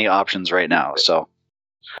many options right now. So,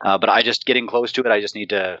 but I just getting close to it. I just need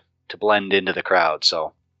to blend into the crowd.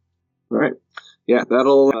 So, all right, yeah,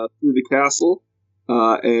 that'll through the castle,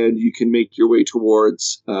 and you can make your way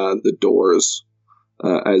towards the doors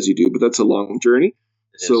as you do. But that's a long journey.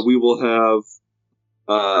 So we will have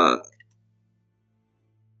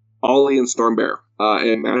Ollie and Stormbear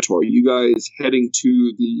and Mator, you guys heading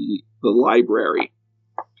to the library,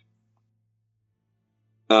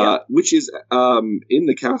 which is in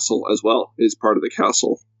the castle as well, is part of the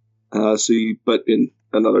castle. But in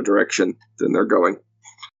another direction than they're going.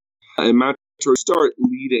 And Mator, to start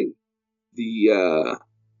leading the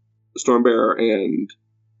Stormbearer and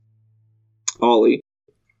Ollie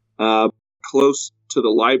close to the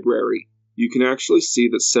library, you can actually see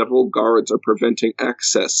that several guards are preventing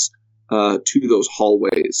access to those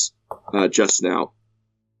hallways just now.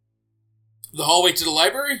 The hallway to the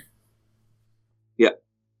library? Yeah.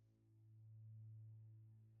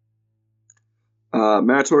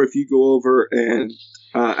 Mator, if you go over and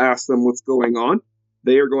ask them what's going on,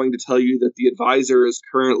 they are going to tell you that the advisor is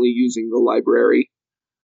currently using the library,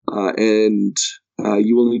 and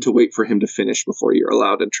you will need to wait for him to finish before you're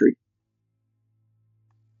allowed entry.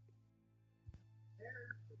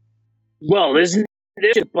 Well, this is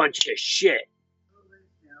a bunch of shit.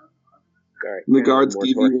 Right, and the guards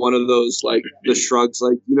give you one of those, like, the shrugs,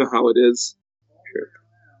 like, you know how it is.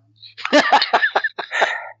 Sure.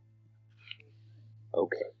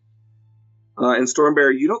 Okay. And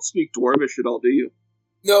Stormbearer, you don't speak Dwarvish at all, do you?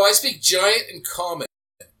 No, I speak Giant and Common.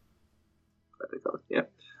 Yeah.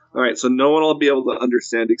 All right, so no one will be able to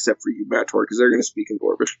understand except for you, Mator, because they're going to speak in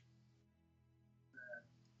Dwarvish.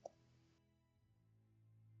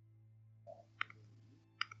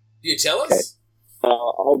 Do you tell us?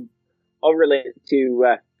 Okay. I'll relate it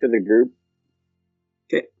to the group.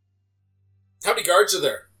 Okay. How many guards are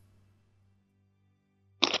there?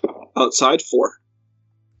 Outside, 4.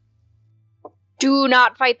 Do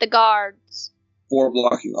not fight the guards. 4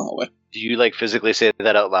 blocking the hallway. Do you, like, physically say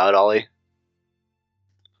that out loud, Ollie?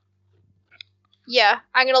 Yeah,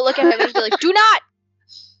 I'm gonna look at him and just be like, do not!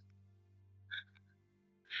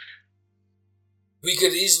 We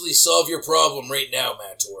could easily solve your problem right now,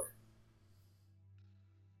 Mator.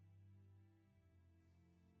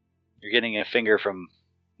 You're getting a finger from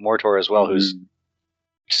Mortor as well, who's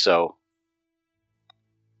so.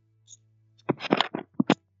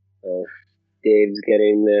 Dave's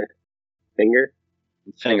getting the finger.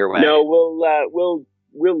 Finger whack. No, we'll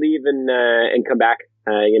leave and come back.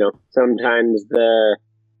 Sometimes the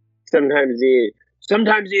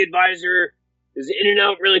advisor is in and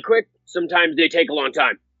out really quick. Sometimes they take a long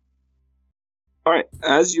time. All right.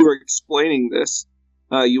 As you are explaining this,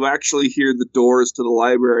 you actually hear the doors to the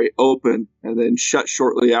library open and then shut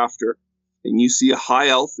shortly after, and you see a high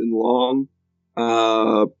elf in long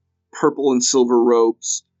purple and silver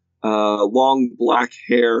robes, long black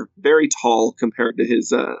hair, very tall compared to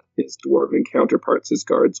his dwarven counterparts, his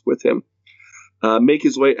guards with him, make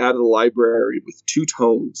his way out of the library with 2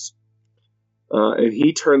 tomes. And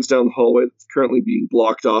he turns down the hallway that's currently being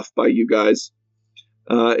blocked off by you guys.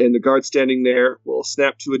 And the guard standing there will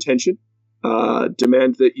snap to attention,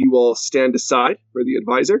 demand that you all stand aside for the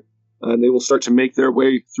advisor, and they will start to make their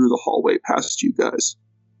way through the hallway past you guys.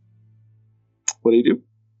 What do you do?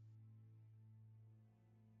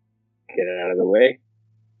 Get it out of the way.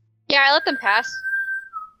 Yeah, I let them pass.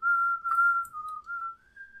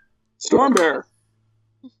 Stormbearer!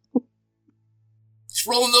 Just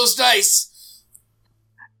rolling those dice.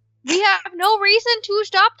 We have no reason to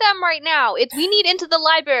stop them right now. We need into the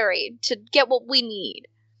library to get what we need.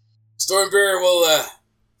 Stormbearer will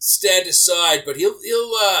stand aside, but he'll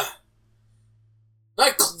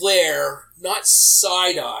not glare, not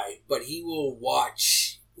side-eye, but he will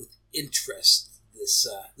watch with interest this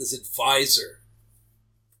advisor.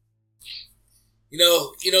 You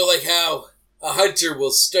know, like how a hunter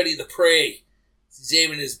will study the prey, he's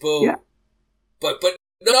aiming his bow, yeah. but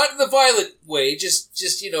not in the violent way. Just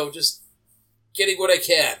getting what I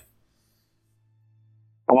can.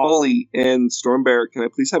 Ollie and Stormbearer, can I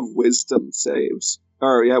please have wisdom saves?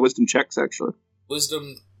 Or, yeah, wisdom checks, actually.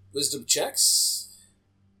 Wisdom checks?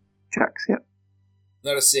 Checks, yeah.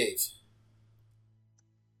 Not a save.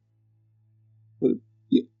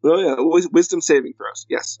 Yeah. Oh, yeah, wisdom saving throws.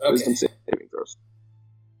 Yes, okay. Wisdom saving throws.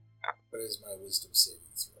 What is my wisdom saving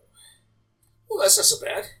throw? Well, that's not so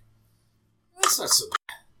bad. That's not so bad.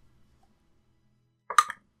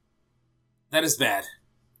 That is bad.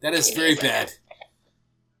 That is very bad.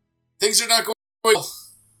 Things are not going well.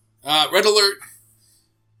 Red alert.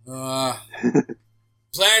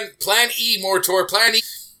 Plan E, Mortor. Plan E.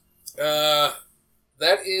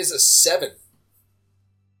 That is a 7.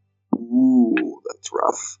 Ooh, that's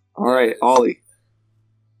rough. All right, Ollie.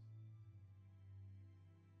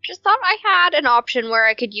 Just thought I had an option where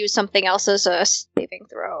I could use something else as a saving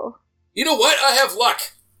throw. You know what? I have luck.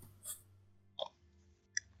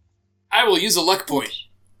 I will use a luck point.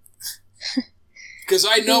 Because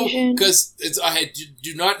I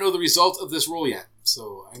do not know the result of this roll yet.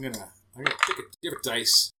 So I'm gonna pick a different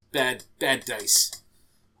dice. Bad dice.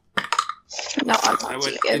 No, I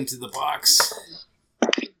went into the box.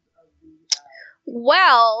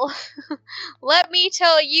 Well, let me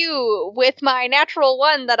tell you, with my natural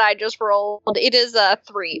 1 that I just rolled, it is a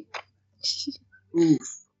 3. Oof.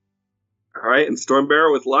 All right, and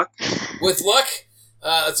Stormbearer with luck? With luck,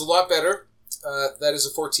 it's a lot better. That is a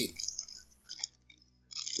 14.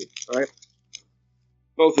 All right.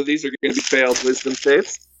 Both of these are going to be failed wisdom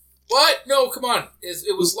saves. What? No, come on.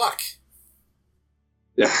 It was luck.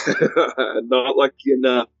 Yeah, not lucky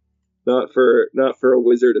enough. Not for a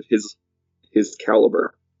wizard of his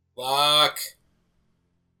caliber. Luck.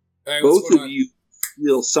 All right, Both of you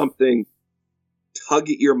feel something tug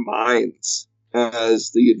at your minds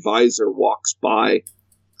as the advisor walks by.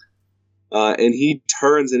 And he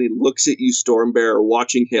turns and he looks at you, Stormbearer,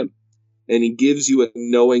 watching him. And he gives you a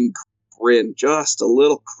knowing grin, just a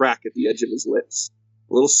little crack at the edge of his lips.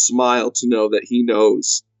 A little smile to know that he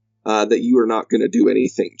knows that you are not going to do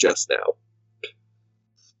anything just now.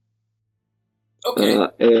 Okay.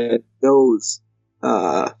 And knows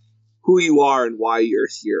who you are and why you're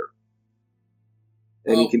here.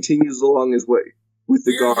 And he continues along his way with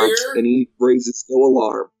the guards, here? and he raises no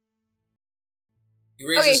alarm.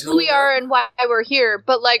 Okay, who we are and why we're here,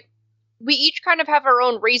 but, like, we each kind of have our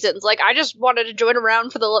own reasons. Like, I just wanted to join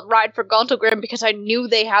around for the ride for Gauntlgrym because I knew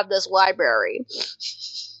they had this library.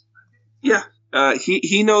 Yeah,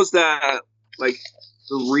 he knows that, like,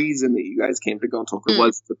 the reason that you guys came to Gauntlgrym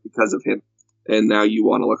was because of him, and now you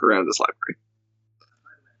want to look around this library.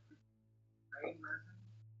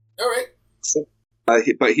 All right. So,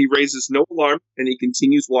 but he raises no alarm, and he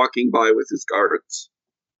continues walking by with his guards.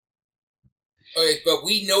 Okay, but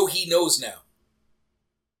we know he knows now.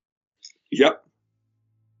 Yep.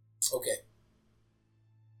 Okay.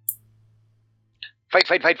 Fight,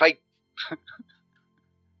 fight, fight, fight.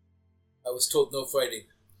 I was told no fighting.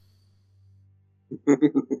 We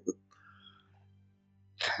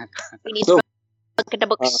need to look at the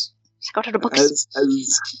books. Let's go to the books. As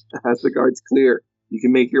the guards clear, you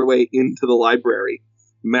can make your way into the library.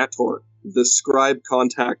 Mator, the scribe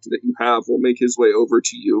contact that you have, will make his way over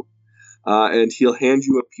to you, and he'll hand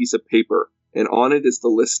you a piece of paper, and on it is the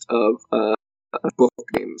list of book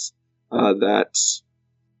names that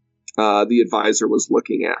the advisor was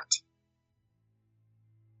looking at.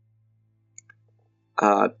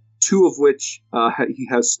 Two of which he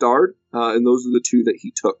has starred, and those are the two that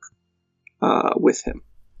he took with him.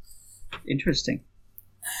 Interesting.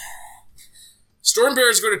 Stormbearer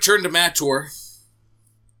is going to turn to Mator.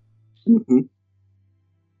 Mm-hmm.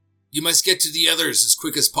 You must get to the others as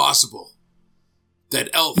quick as possible. That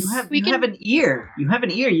elf. You have an ear. You have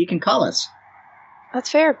an ear. You can call us. That's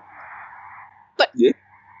fair. But yeah.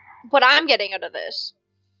 What I'm getting out of this,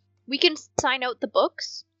 we can sign out the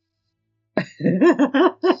books.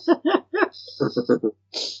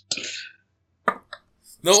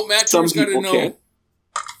 No, Mator's got to know. Can.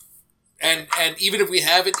 And even if we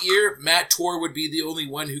have an ear, Mator would be the only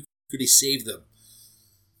one who could save them.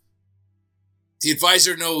 The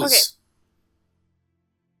advisor knows. Okay.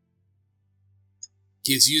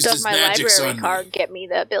 He's used Does his my magics library on card me. get me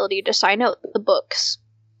the ability to sign out the books?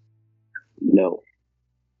 No.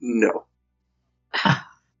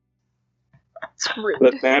 It's rude.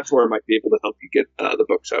 But Mator might be able to help you get the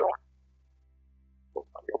books out.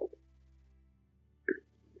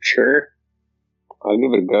 Sure. I'll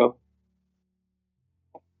give it a go.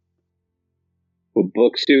 What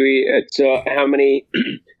books do we... so how many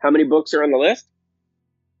books are on the list?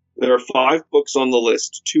 There are 5 books on the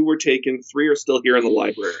list. 2 were taken, 3 are still here in the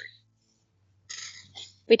library.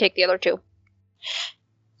 We take the other 2.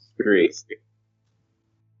 3.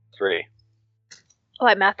 Oh,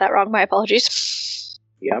 I mathed that wrong. My apologies.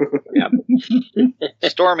 Yep.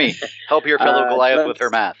 Stormy, help your fellow Goliath with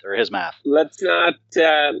her math, or his math. Let's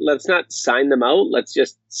not sign them out. Let's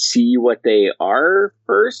just see what they are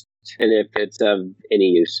first, and if it's of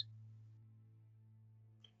any use.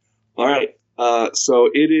 All right. So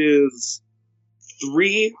it is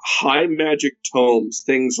 3 high magic tomes,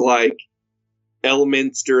 things like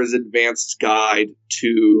Elminster's Advanced Guide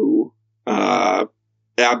to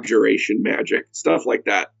Abjuration Magic, stuff like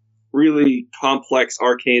that. Really complex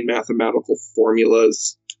arcane mathematical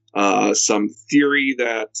formulas, some theory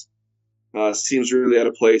that seems really out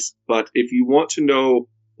of place. But if you want to know,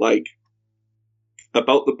 like,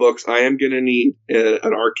 about the books, I am going to need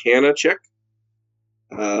an Arcana check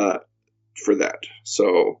for that.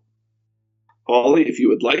 So, Ollie, if you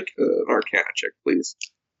would like an Arcana check, please.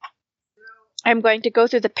 I'm going to go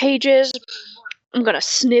through the pages. I'm going to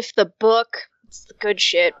sniff the book. It's the good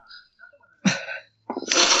shit.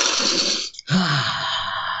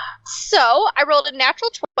 So, I rolled a natural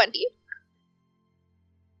 20.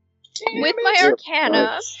 With my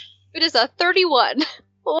Arcana, it is a 31.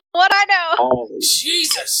 What I know? Ollie.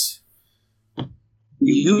 Jesus!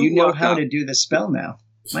 You know luck how out. to do the spell now.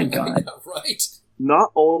 My God. Right?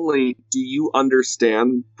 Not only do you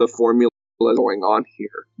understand the formula going on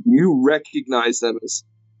here, you recognize them as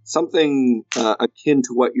something akin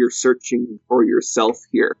to what you're searching for yourself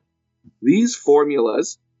here. These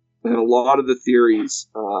formulas and a lot of the theories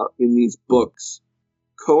in these books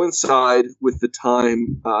coincide with the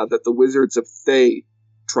time that the wizards of Thay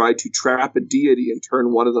tried to trap a deity and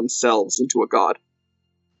turn one of themselves into a god.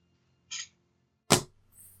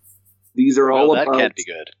 These are all that about can't be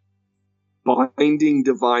good. binding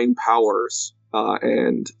divine powers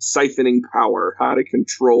and siphoning power, how to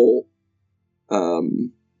control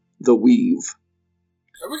the weave.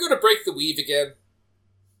 Are we going to break the weave again?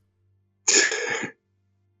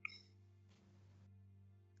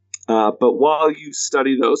 But while you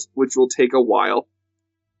study those, which will take a while,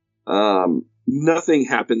 nothing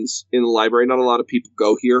happens in the library. Not a lot of people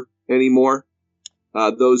go here anymore.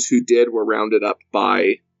 Those who did were rounded up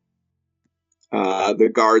by the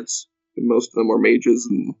guards. Most of them were mages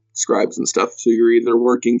and scribes and stuff. So you're either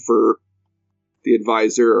working for the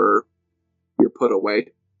advisor or you're put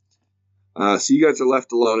away. So you guys are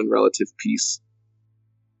left alone in relative peace.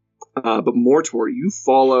 But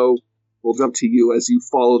Mortor, we'll jump to you as you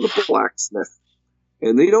follow the blacksmith.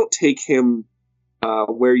 And they don't take him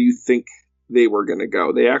where you think they were going to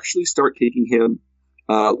go. They actually start taking him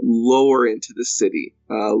lower into the city,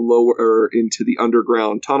 lower into the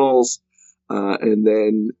underground tunnels, and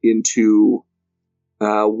then into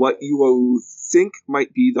what you think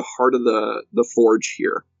might be the heart of the forge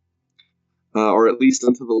here, or at least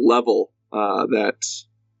onto the level that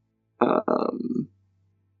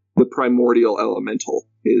the primordial elemental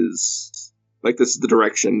is. Like, this is the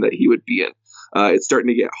direction that he would be in. It's starting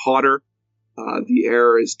to get hotter. The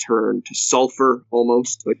air is turned to sulfur,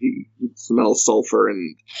 almost. Like, you smell sulfur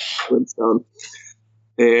and brimstone.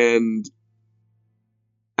 And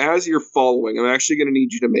as you're following, I'm actually going to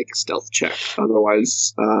need you to make a stealth check.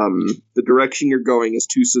 Otherwise, the direction you're going is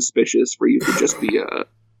too suspicious for you to just be a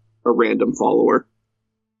random follower.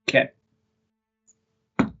 Okay.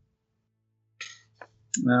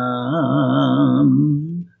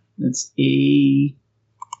 That's a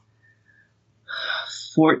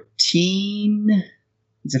 14.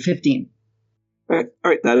 It's a 15. All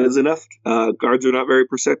right, that is enough. Guards are not very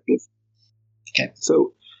perceptive. Okay.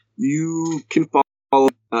 So you can follow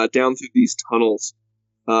down through these tunnels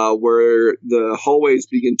where the hallways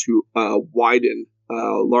begin to widen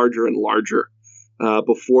larger and larger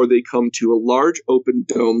before they come to a large open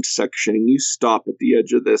domed section. And you stop at the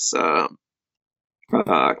edge of this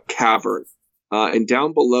cavern. And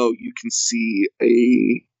down below you can see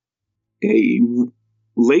a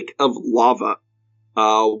lake of lava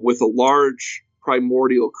with a large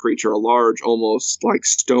primordial creature, a large, almost like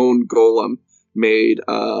stone golem made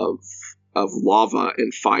of lava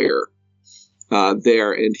and fire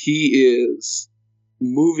there. And he is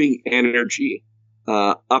moving energy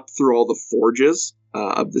up through all the forges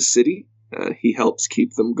of the city. He helps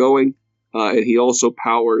keep them going. And he also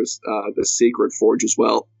powers the sacred forge as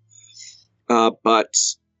well. But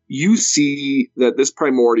you see that this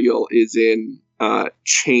primordial is in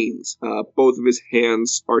chains. Both of his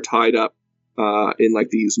hands are tied up in like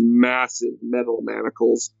these massive metal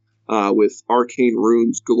manacles with arcane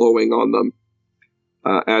runes glowing on them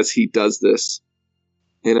as he does this.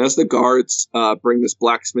 And as the guards bring this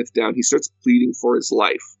blacksmith down, he starts pleading for his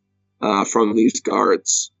life from these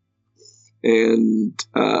guards. And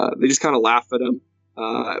they just kind of laugh at him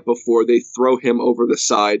before they throw him over the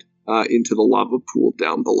side into the lava pool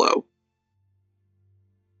down below.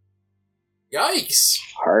 Yikes!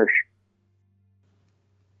 Harsh.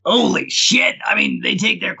 Holy shit! I mean, they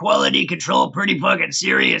take their quality control pretty fucking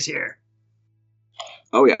serious here.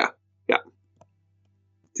 Oh, yeah. Yeah.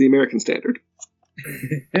 It's the American standard.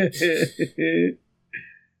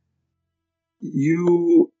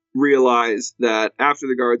 You realize that after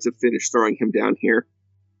the guards have finished throwing him down here,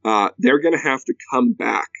 they're going to have to come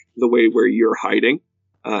back the way where you're hiding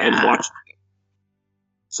and watch them.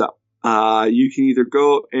 So, you can either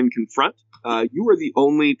go and confront. You are the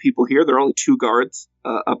only people here. There are only 2 guards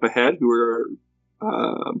up ahead who are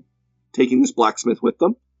taking this blacksmith with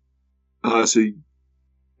them. And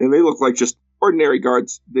they look like just ordinary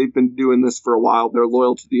guards. They've been doing this for a while. They're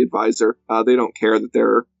loyal to the advisor. They don't care that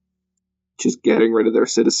they're just getting rid of their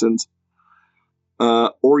citizens.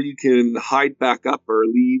 Or you can hide back up or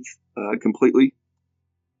leave completely.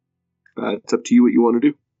 It's up to you what you want to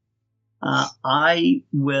do. I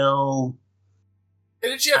will...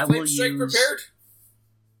 Didn't you have Flame Strike prepared?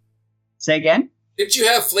 Say again? Didn't you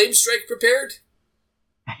have Flame Strike prepared?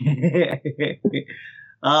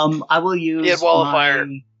 I will use Get wall of fire.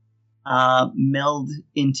 meld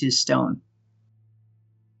into stone.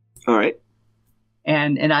 All right.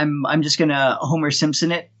 And I'm just gonna Homer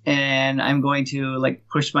Simpson it, and I'm going to like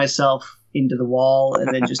push myself into the wall,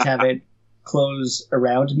 and then just have it close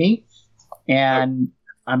around me. And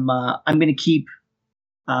I'm gonna keep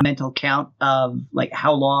a mental count of like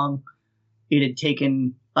how long it had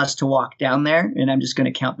taken us to walk down there, and I'm just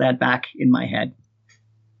gonna count that back in my head.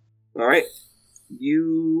 All right.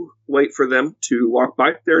 You wait for them to walk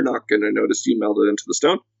by. They're not going to notice you melded into the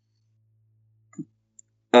stone.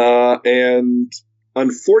 And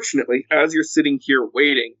unfortunately, as you're sitting here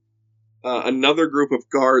waiting, another group of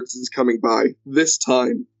guards is coming by, this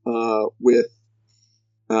time with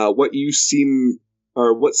what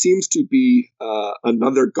seems to be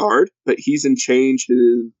another guard, but he's in chains,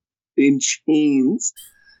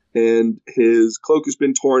 and his cloak has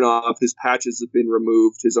been torn off, his patches have been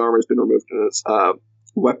removed, his armor has been removed, and his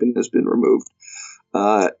weapon has been removed.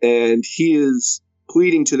 And he is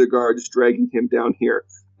pleading to the guards, dragging him down here,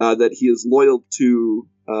 that he is loyal to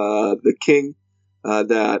the king,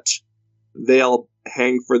 that they'll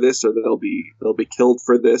hang for this, or they'll be killed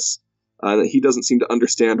for this. That he doesn't seem to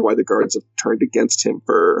understand why the guards have turned against him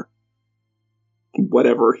for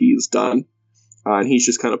whatever he's done. And he's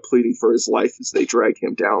just kind of pleading for his life as they drag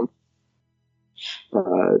him down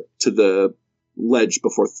to the ledge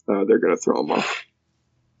before they're going to throw him off.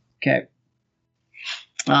 Okay.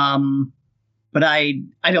 But I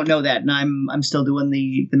don't know that, and I'm still doing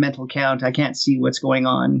the mental count. I can't see what's going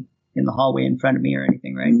on in the hallway in front of me or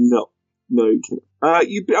anything, right? No, you can't.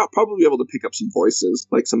 You'd probably be able to pick up some voices,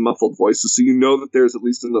 like some muffled voices, so you know that there's at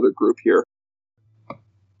least another group here.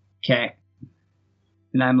 Okay.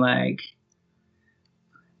 And I'm like,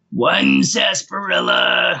 1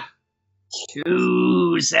 sarsaparilla,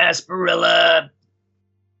 2 sarsaparilla,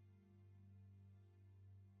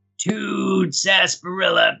 2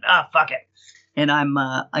 sarsaparilla. Fuck it. And I'm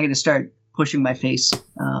going to start pushing my face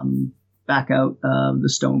back out of the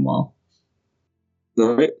stone wall.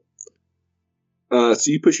 All right.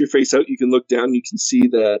 So you push your face out. You can look down. You can see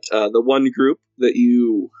that the one group that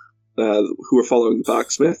you who are following the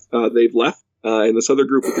blacksmith, they've left, and this other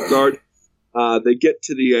group with the guard. They get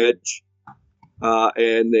to the edge,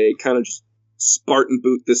 and they kind of just Spartan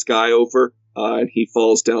boot this guy over, and he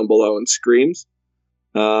falls down below and screams.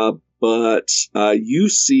 But you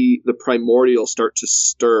see the primordial start to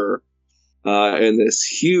stir, and this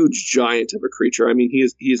huge giant of a creature. I mean,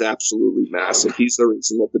 he is absolutely massive. He's the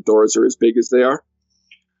reason that the doors are as big as they are.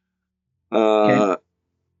 Okay.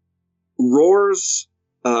 Roars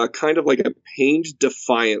kind of like a pained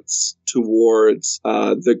defiance towards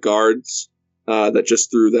the guards that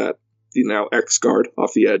just threw that ex-guard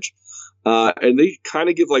off the edge. And they kind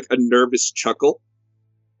of give like a nervous chuckle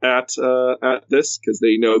at this, because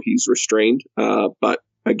they know he's restrained. But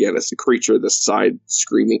again, it's a creature this size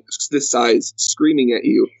screaming at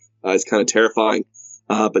you is kind of terrifying.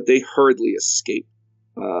 But they hurriedly escape.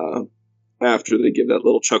 After they give that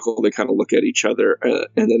little chuckle, they kind of look at each other and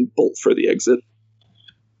then bolt for the exit.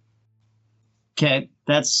 Okay,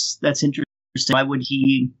 that's interesting. Why would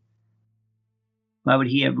he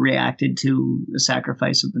have reacted to the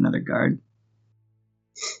sacrifice of another guard?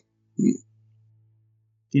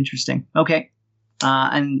 Interesting. Okay.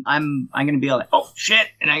 And I'm gonna be like, oh shit,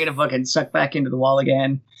 and I'm gonna fucking suck back into the wall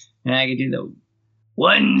again, and I can do the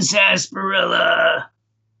 1 sarsaparilla,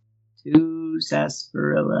 2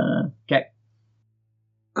 sarsaparilla. Okay.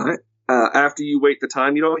 All right. After you wait the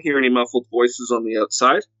time, you don't hear any muffled voices on the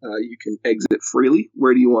outside. You can exit freely.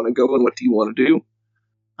 Where do you want to go, and what do you want to do?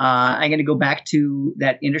 I'm going to go back to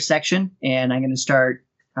that intersection, and I'm going to start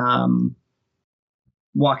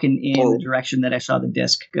walking in the direction that I saw the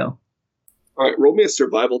disc go. All right, roll me a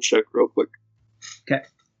survival check real quick. Okay.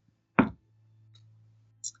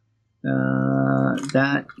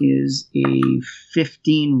 That is a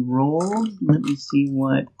 15 roll. Let me see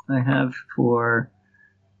what I have for...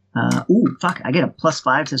 I get a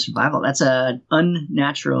 +5 to survival. That's an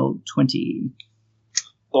unnatural 20.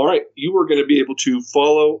 All right, you are going to be able to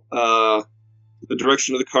follow the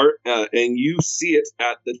direction of the cart, and you see it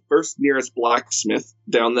at the first nearest blacksmith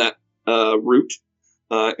down that route.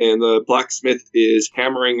 And the blacksmith is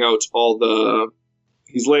hammering out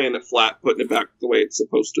he's laying it flat, putting it back the way it's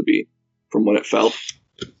supposed to be from when it fell.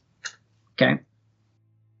 Okay.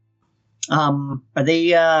 Are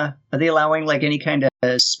they allowing like any kind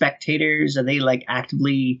of spectators? Are they like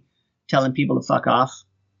actively telling people to fuck off?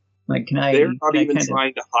 Like, They're not even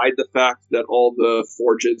trying to hide the fact that all the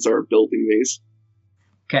forges are building these.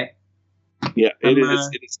 Okay. Yeah, it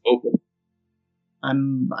is open.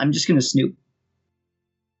 I'm just gonna snoop.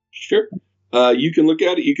 Sure. You can look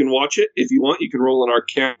at it. You can watch it. If you want, you can roll an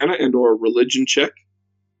Arcana and or a Religion check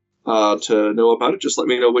to know about it. Just let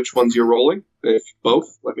me know which ones you're rolling. If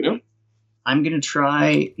both, let me know. I'm going to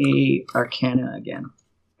try a Arcana again.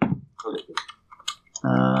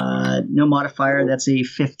 No modifier. That's a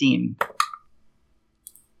 15.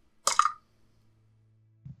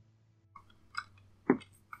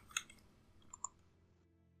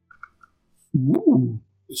 Ooh.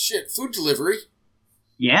 Shit, food delivery.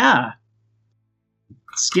 Yeah.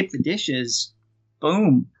 Skip the dishes.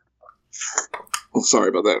 Boom. Oh, sorry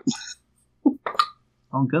about that.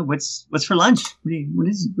 Oh, good. What's for lunch? What do you got? I What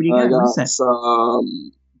is got that?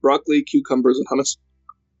 some broccoli, cucumbers, and hummus.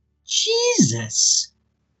 Jesus.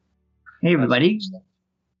 Hey, everybody.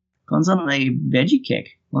 Glenn's on a veggie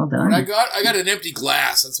kick. Well done. What I got an empty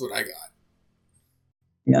glass. That's what I got.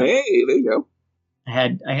 Yeah. Hey, there you go.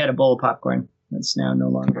 I had a bowl of popcorn. That's now no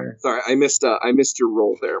longer. Sorry, I missed your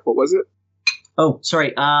roll there. What was it? Oh,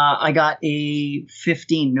 sorry. I got a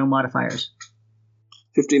 15, no modifiers.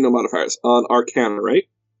 15 no modifiers on Arcana, right?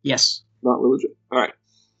 Yes. Not religion. All right.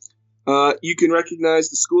 You can recognize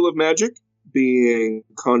the School of Magic being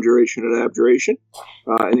Conjuration and Abjuration.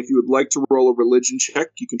 And if you would like to roll a religion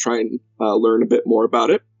check, you can try and learn a bit more about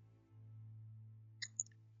it.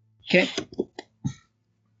 Okay.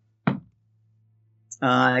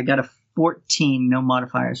 I got a 14, no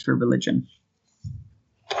modifiers for religion.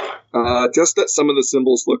 Just that some of the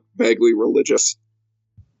symbols look vaguely religious.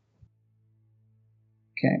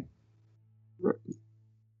 Okay.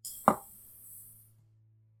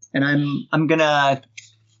 And I'm gonna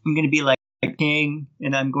be like a king,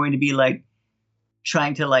 and I'm going to be like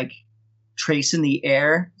trying to like trace in the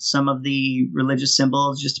air some of the religious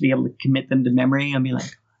symbols just to be able to commit them to memory. I'll be like,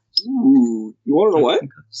 ooh, you want to know what? Okay.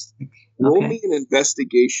 Roll me an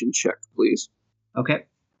investigation check, please. Okay.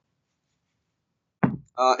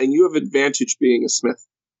 And you have advantage being a smith.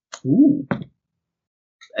 Ooh.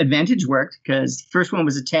 Advantage worked because the first one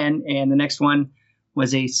was a 10 and the next one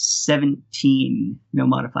was a 17. No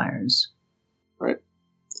modifiers. Right.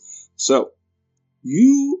 So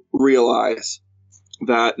you realize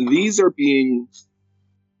that these are being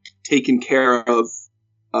taken care of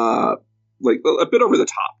like a bit over the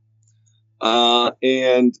top.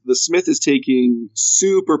 And the smith is taking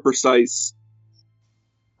super precise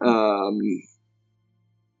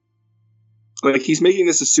like he's making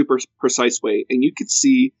this a super precise way, and you could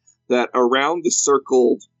see that around the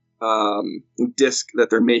circled disc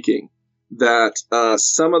that they're making, that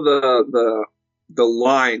some of the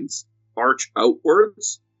lines arch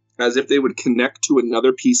outwards as if they would connect to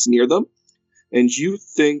another piece near them, and you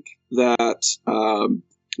think that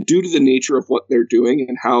due to the nature of what they're doing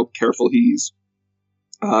and how careful he's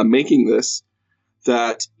making this,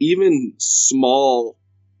 that even small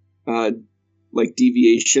like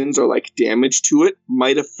deviations or like damage to it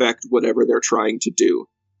might affect whatever they're trying to do.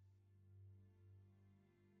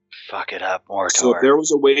 Fuck it up, Mortor. So if there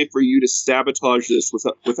was a way for you to sabotage this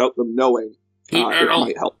without them knowing, it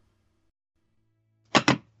might help.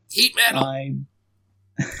 Heat metal.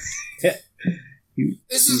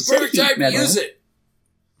 This is you perfect time to use it.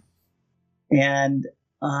 And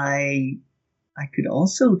I could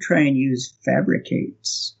also try and use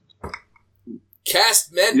fabricates.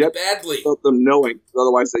 Cast mend badly. Without them knowing,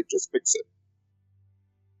 otherwise they just fix it.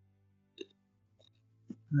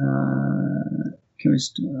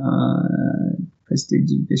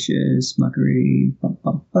 Prestigious mockery. Bum,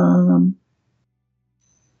 bum, bum.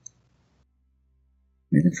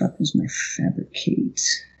 Where the fuck was my fabricate?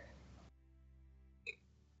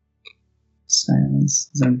 Silence.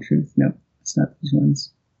 Zone truth. No, it's not these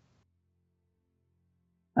ones.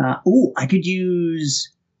 I could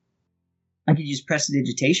use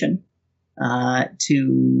prestidigitation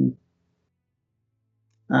to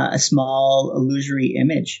a small illusory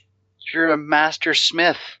image. You're a master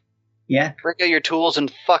smith. Yeah. Break out your tools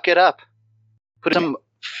and fuck it up. Put some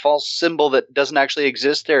false symbol that doesn't actually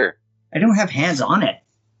exist there. I don't have hands on it.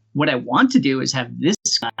 What I want to do is have this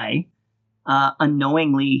guy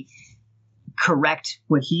unknowingly correct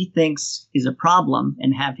what he thinks is a problem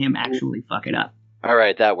and have him actually fuck it up. All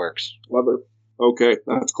right, that works. Clever. Okay,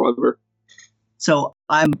 that's clever. So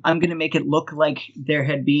I'm going to make it look like there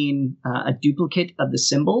had been a duplicate of the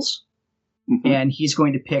symbols, and he's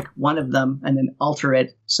going to pick one of them and then alter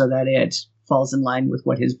it so that it falls in line with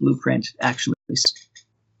what his blueprint actually is.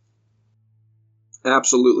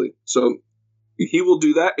 Absolutely. So he will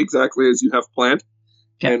do that exactly as you have planned,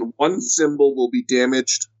 and one symbol will be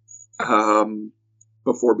damaged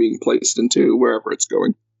before being placed into wherever it's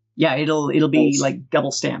going. Yeah, it'll be like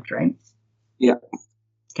double stamped, right? Yeah.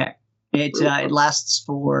 Okay. It lasts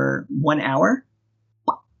for 1 hour.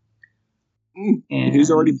 And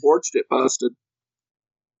he's already forged it, busted.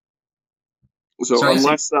 So Sorry,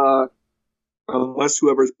 unless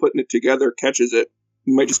whoever's putting it together catches it,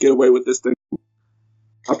 you might just get away with this thing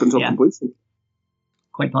up until completion.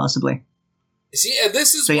 Quite possibly. See, and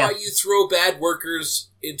this is why you throw bad workers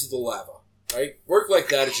into the lava, right? Work like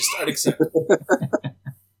that is just unacceptable.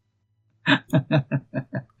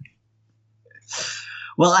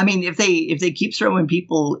 Well, I mean, if they keep throwing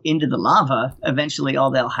people into the lava, eventually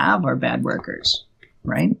all they'll have are bad workers,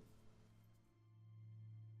 right?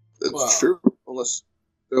 That's true, unless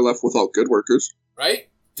they're left with all good workers. Right?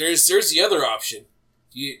 There's the other option.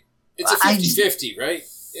 It's a 50-50, right?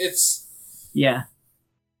 Yeah.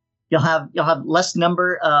 You'll have less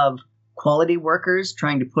number of quality workers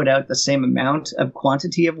trying to put out the same amount of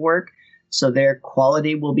quantity of work, so their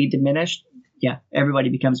quality will be diminished. Yeah, everybody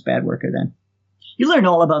becomes bad worker then. You learn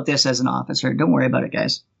all about this as an officer. Don't worry about it,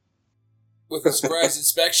 guys. With the surprise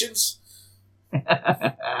inspections?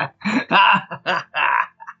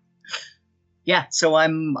 Yeah, so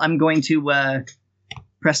I'm going to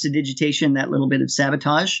prestidigitation that little bit of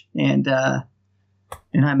sabotage, and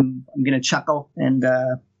I'm going to chuckle and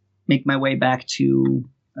make my way back to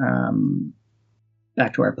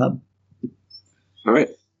our pub. All right.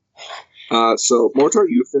 So Mortar,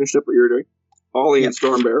 you finished up what you were doing. Ollie and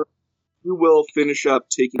Stormbear, you will finish up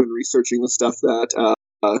taking and researching the stuff that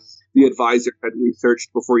the advisor had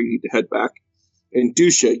researched before you need to head back. And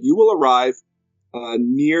Dusha, you will arrive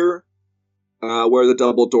near where the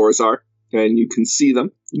double doors are, and you can see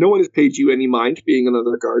them. No one has paid you any mind, being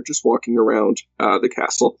another guard just walking around the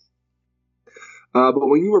castle. But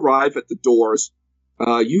when you arrive at the doors,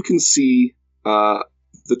 you can see the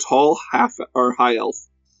tall half or high elf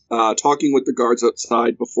talking with the guards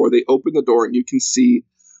outside before they open the door, and you can see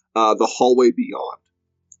the hallway beyond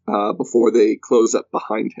before they close up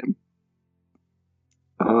behind him.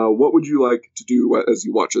 What would you like to do as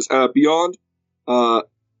you watch this? Beyond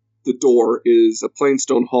the door is a plain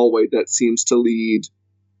stone hallway that seems to lead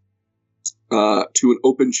to an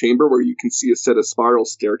open chamber where you can see a set of spiral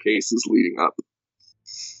staircases leading up.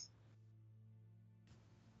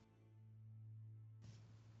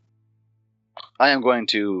 I am going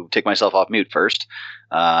to take myself off mute first,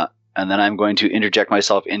 and then I'm going to interject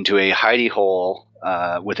myself into a hidey hole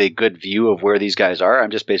with a good view of where these guys are. I'm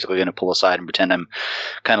just basically going to pull aside and pretend I'm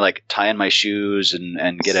kind of like tying my shoes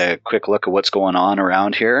and get a quick look at what's going on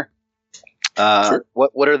around here. Sure.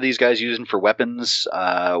 What are these guys using for weapons?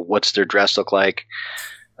 What's their dress look like?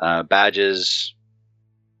 Badges?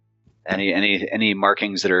 Any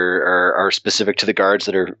markings that are specific to the guards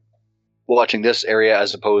that are watching this area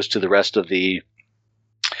as opposed to the rest of the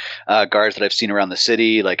guards that I've seen around the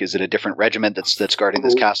city? Like, is it a different regiment that's guarding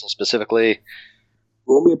this castle specifically?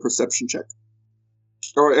 Roll me a perception check.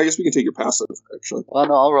 Or I guess we can take your passive, actually. Well,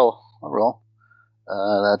 no, I'll roll.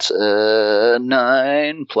 That's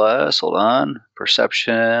 9 plus, hold on,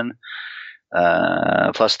 perception,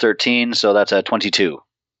 plus 13, so that's a 22.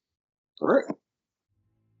 All right.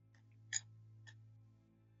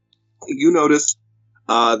 You notice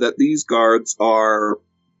that these guards are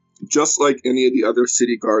just like any of the other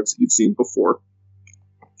city guards that you've seen before.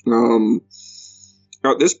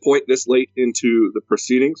 At this point, this late into the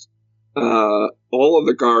proceedings, all of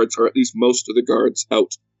the guards, or at least most of the guards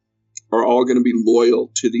out, are all going to be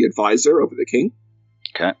loyal to the advisor of the king.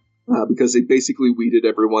 Okay. Because they basically weeded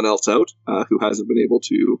everyone else out who hasn't been able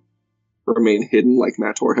to remain hidden like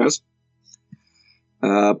Mator has.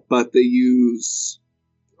 But they use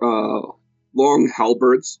long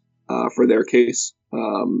halberds for their case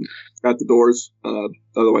at the doors.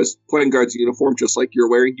 Otherwise, plain guard's uniform, just like you're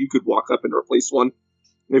wearing, you could walk up and replace one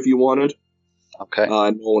if you wanted. Okay.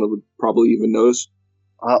 No one would probably even notice.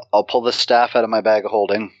 I'll pull the staff out of my bag of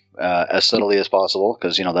holding as subtly as possible,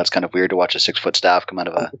 because that's kind of weird to watch a 6-foot staff come out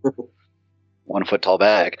of a 1-foot tall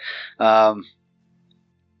bag. And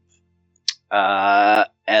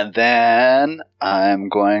then I'm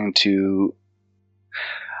going to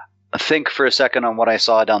think for a second on what I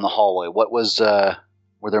saw down the hallway. What was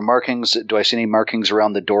were there markings? Do I see any markings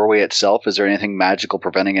around the doorway itself? Is there anything magical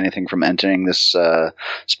preventing anything from entering this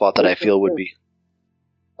spot that I feel would be?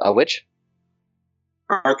 Which?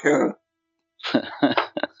 Arcana.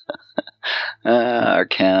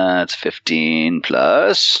 Arcana, it's 15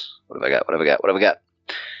 plus. What have I got?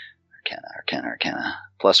 Arcana.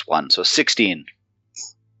 Plus 1, so 16.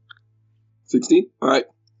 16? All right.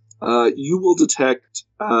 You will detect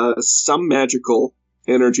some magical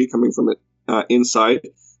energy coming from it inside.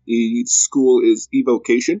 The school is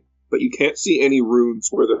evocation, but you can't see any runes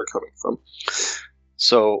where they're coming from.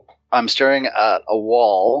 So I'm staring at a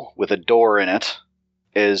wall with a door in it.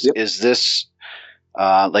 Is this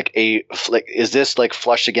Is this like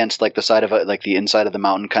flush against like the side of like the inside of the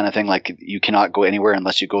mountain kind of thing? Like you cannot go anywhere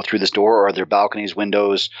unless you go through this door, or are there balconies,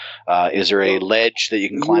 windows? Is there a ledge that you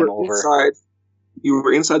can climb over? You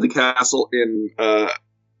were inside the castle in a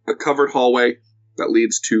covered hallway that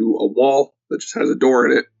leads to a wall that just has a door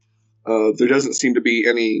in it. There doesn't seem to be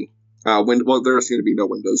any there seem to be no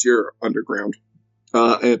windows. You're underground,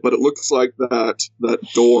 but it looks like that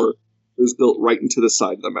door is built right into the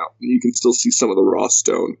side of the mountain. You can still see some of the raw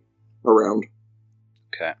stone around.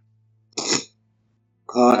 Okay.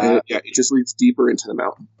 And it just leads deeper into the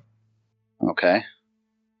mountain. Okay.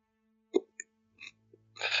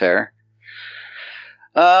 Fair.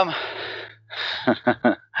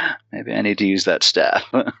 Maybe I need to use that staff.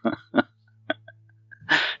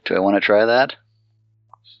 Do I want to try that?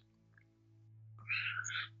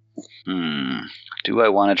 Do I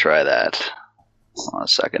want to try that? Hold on a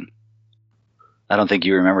second. I don't think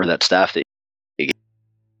you remember that staff that you gave.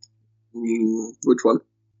 Which one?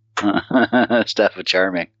 Staff of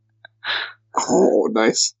Charming. Oh,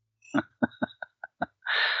 nice.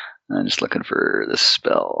 I'm just looking for the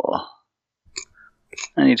spell.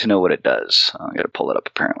 I need to know what it does. I'm going to pull it up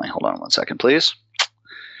apparently. Hold on 1 second, please.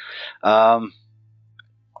 Have,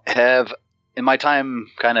 in my time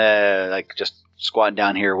kind of like just squatting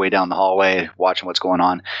down here way down the hallway, watching what's going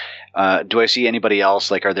on, do I see anybody else?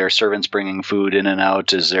 Like, are there servants bringing food in and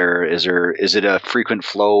out? Is it a frequent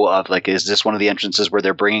flow of, like, is this one of the entrances where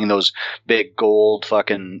they're bringing those big gold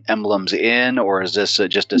fucking emblems in, or is this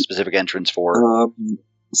just a specific entrance for?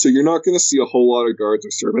 So you're not going to see a whole lot of guards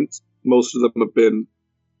or servants. Most of them have been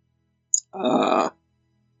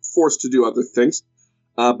forced to do other things.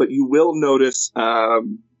 But you will notice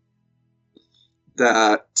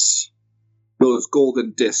that those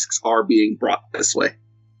golden discs are being brought this way.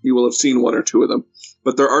 You will have seen one or two of them.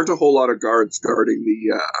 But there aren't a whole lot of guards guarding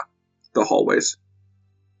the hallways.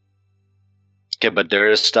 Okay, but there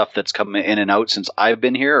is stuff that's coming in and out since I've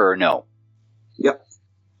been here, or no? Yep.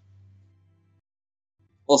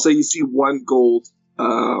 I'll say you see one gold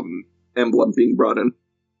emblem being brought in.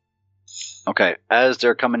 Okay, as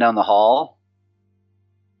they're coming down the hall,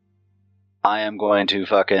 I am going to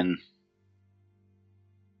fucking...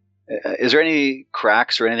 is there any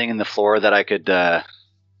cracks or anything in the floor that I could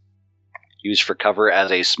use for cover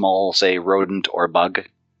as a small, say, rodent or bug?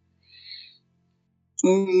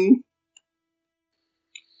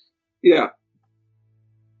 Yeah.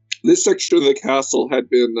 This section of the castle had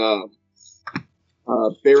been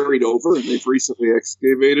buried over, and they've recently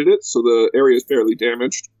excavated it, so the area is barely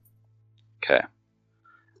damaged. Okay.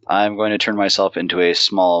 I'm going to turn myself into a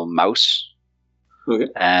small mouse. Okay.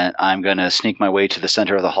 And I'm going to sneak my way to the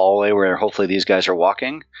center of the hallway where hopefully these guys are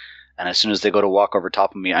walking. And as soon as they go to walk over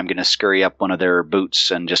top of me, I'm going to scurry up one of their boots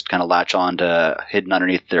and just kind of latch on to hidden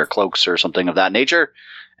underneath their cloaks or something of that nature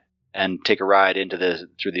and take a ride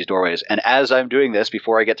through these doorways. And as I'm doing this,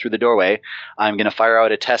 before I get through the doorway, I'm going to fire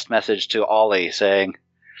out a test message to Ollie saying,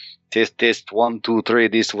 test 1, 2, 3,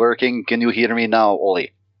 this working. Can you hear me now,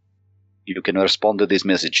 Ollie? You can respond to this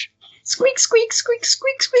message. Squeak, squeak, squeak,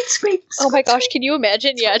 squeak, squeak, squeak. Oh my gosh, can you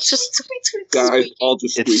imagine? Yeah, it's just squeak, squeak, Guys, all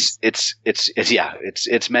just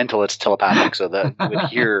it's mental, it's telepathic, so that you would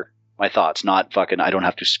hear my thoughts, not fucking I don't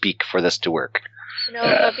have to speak for this to work. No,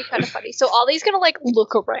 that'd be kind of funny. So Ollie's gonna like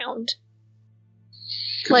look around.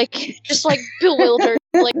 Like just like bewildered,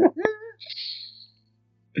 like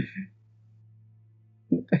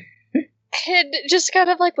and just kind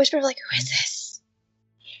of like whisper like, who is this?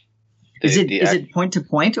 Is it point to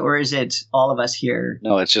point, or is it all of us here?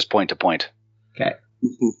 No, it's just point to point. Okay.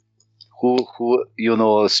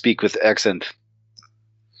 Who speak with accent?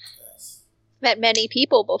 Met many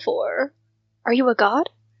people before. Are you a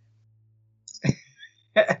god?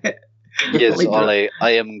 Yes, Ollie,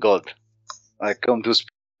 I am God. I come to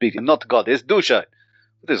speak. Not God, it's Dusha.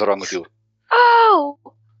 What is wrong with you? Oh!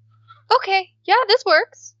 Okay, yeah, this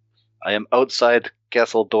works. I am outside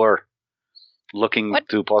castle door, looking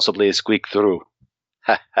to possibly squeak through.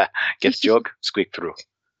 Get the joke? Squeak through.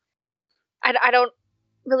 I don't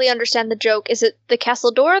really understand the joke. Is it the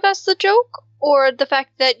castle door that's the joke? Or the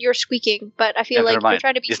fact that you're squeaking? But I feel like you're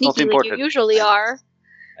trying to be sneaky like you usually are.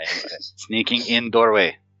 I am sneaking in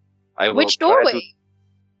doorway. Which doorway?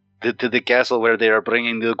 To the castle where they are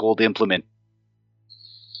bringing the gold implement.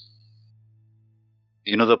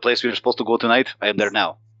 You know the place we were supposed to go tonight? I am there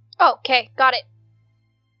now. Oh, okay, got it.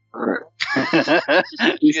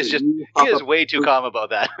 He is way too calm about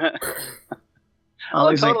that.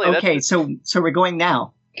 Totally. Like, okay, so we're going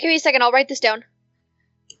now. Give me a second, I'll write this down.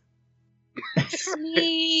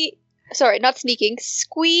 Sorry, not sneaking.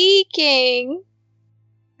 Squeaking.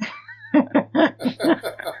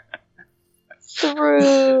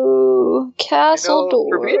 through castle door.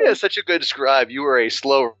 For me to such a good scribe, you were a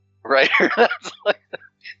slow writer. That's like...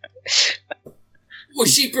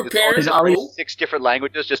 Was she prepared? Is Ollie 6 different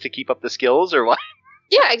languages just to keep up the skills, or what?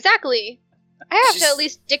 Yeah, exactly. I have to at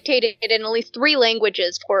least dictate it in at least 3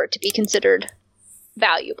 languages for it to be considered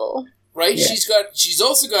valuable. Right? Yeah. She's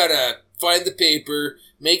also got to find the paper,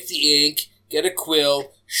 make the ink, get a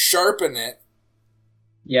quill, sharpen it.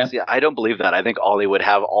 Yeah. See, I don't believe that. I think Ollie would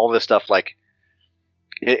have all this stuff like...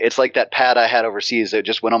 It's like that pad I had overseas that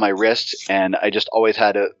just went on my wrist, and I just always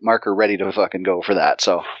had a marker ready to fucking go for that,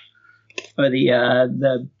 so... Or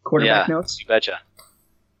the quarterback notes? You betcha.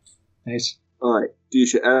 Nice. All right,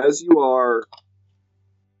 Dusha, as you are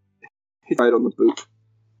hit right on the boot,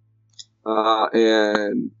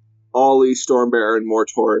 and Ollie, Stormbear, and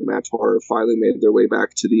Mortor and Mator finally made their way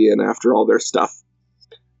back to the inn after all their stuff,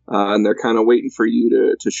 and they're kind of waiting for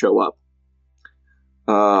you to show up.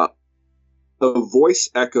 A voice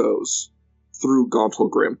echoes through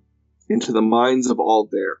Gauntlgrym into the minds of all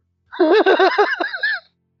there.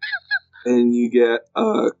 And you get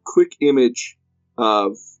a quick image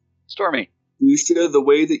of Stormy. Dusha, the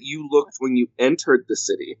way that you looked when you entered the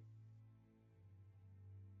city.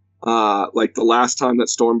 Like the last time that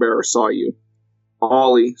Stormbearer saw you.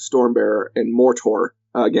 Ollie, Stormbearer, and Mortor.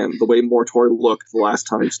 Again, the way Mortor looked the last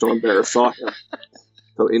time Stormbearer saw him.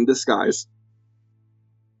 So in disguise.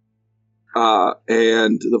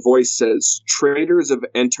 And the voice says, "Traitors have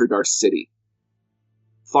entered our city.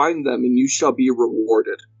 Find them and you shall be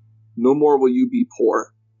rewarded. No more will you be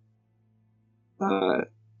poor."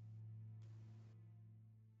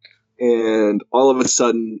 And all of a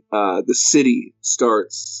sudden, the city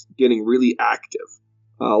starts getting really active.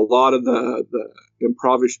 A lot of the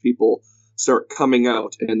impoverished people start coming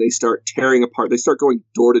out, and they start tearing apart. They start going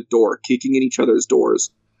door to door, kicking in each other's doors,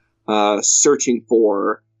 searching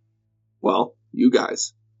for, well, you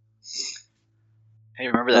guys. Hey,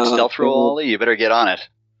 remember that stealth roll, Ollie? You better get on it.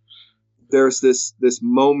 There's this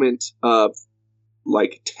moment of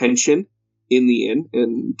like tension in the inn,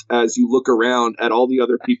 and as you look around at all the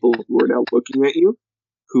other people who are now looking at you,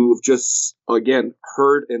 who've just again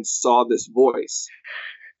heard and saw this voice,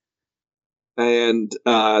 and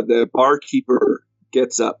the barkeeper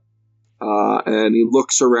gets up and he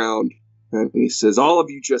looks around and he says, "All of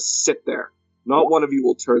you just sit there. Not one of you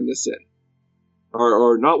will turn this in,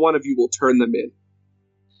 or not one of you will turn them in."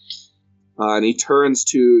 And he turns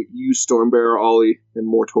to you, Stormbearer, Ollie, and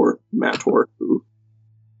Mortor, Mator, who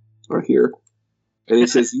are here. And he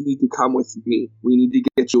says, "You need to come with me. We need to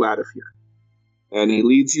get you out of here." And he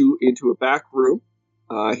leads you into a back room.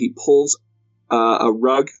 He pulls a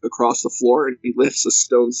rug across the floor, and he lifts a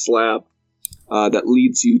stone slab that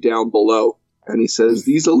leads you down below. And he says,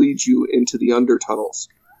 "These will lead you into the undertunnels.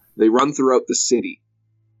 They run throughout the city.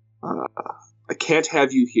 I can't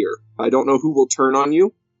have you here. I don't know who will turn on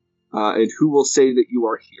you. And who will say that you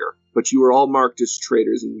are here? But you are all marked as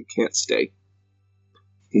traitors and you can't stay."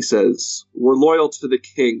 He says, "We're loyal to the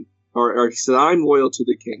king." Or he said, "I'm loyal to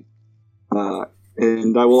the king.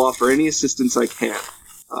 And I will offer any assistance I can.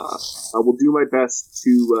 I will do my best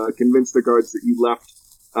to convince the guards that you left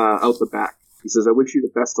out the back." He says, "I wish you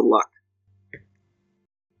the best of luck."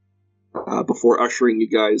 Before ushering you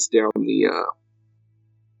guys down the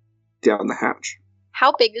hatch.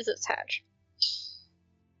 How big is this hatch?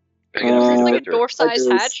 Big enough for you to Like a fit through. door-sized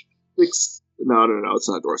hatch? No, it's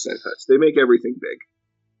not a door-sized hatch. They make everything big.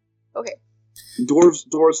 Okay.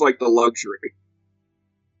 Doors like the luxury.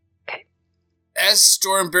 As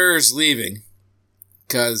Stormbearer's leaving,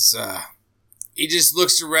 because he just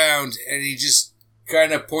looks around and he just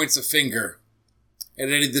kind of points a finger at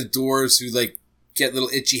any of the dwarves who like get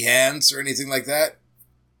little itchy hands or anything like that.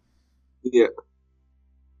 Yeah.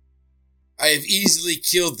 "I have easily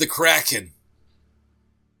killed the Kraken.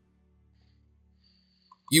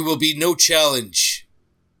 You will be no challenge,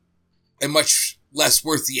 and much less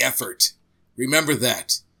worth the effort. Remember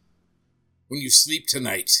that when you sleep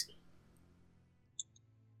tonight."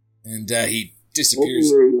 And he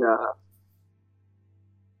disappears.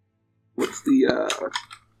 What's the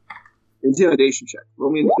intimidation check?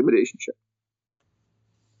 Roll me an intimidation check.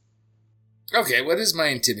 Okay, what is my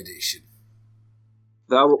intimidation?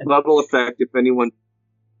 That'll affect if anyone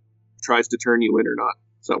tries to turn you in or not.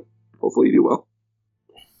 So hopefully you do well.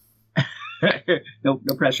 No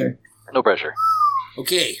pressure. No pressure.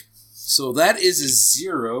 Okay, so that is a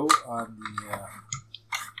 0 on the...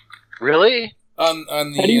 Really? On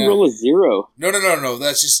the... How do you roll a 0? No.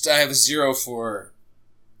 That's just I have a 0 for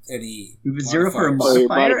any. You have a 0 for a modifiers.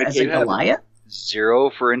 modifier as a modification. Goliath? 0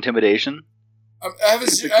 for intimidation? I have a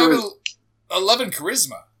 11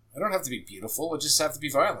 charisma. I don't have to be beautiful. I just have to be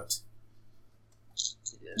violent.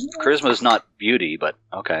 Charisma's not beauty, but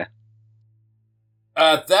okay.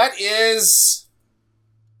 That is...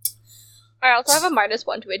 I also have a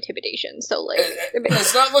 -1 to intimidation, so like...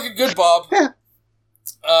 it's not looking good, Bob.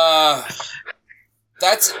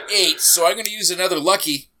 That's 8, so I'm going to use another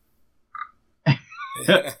lucky.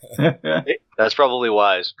 That's probably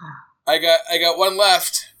wise. I got one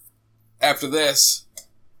left after this.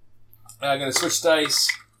 I'm going to switch dice.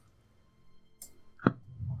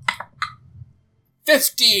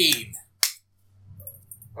 15!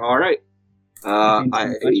 All right.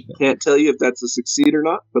 I can't tell you if that's a succeed or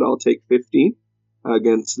not, but I'll take 15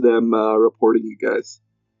 against them reporting you guys.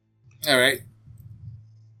 All right.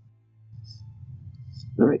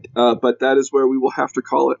 All right. But that is where we will have to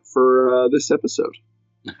call it for this episode.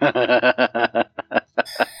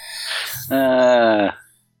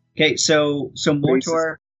 Okay, so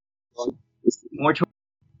Mortor.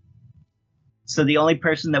 So the only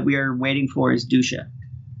person that we are waiting for is Dusha.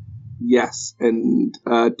 Yes, and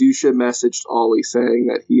Dusha messaged Ollie saying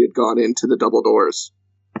that he had gone into the double doors.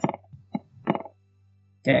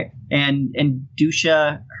 Okay, and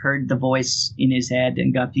Dusha heard the voice in his head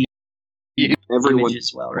and got the Everyone image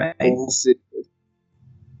as well, right?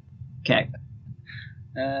 Okay.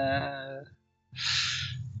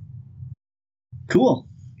 Cool.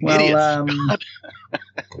 Well,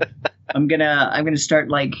 I'm gonna start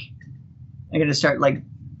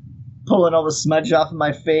pulling all the smudge off of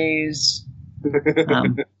my face,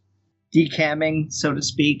 decamming, so to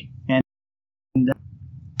speak, and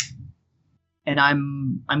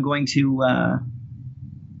I'm going to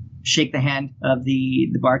shake the hand of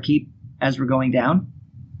the barkeep as we're going down,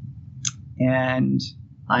 and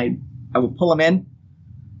I will pull him in,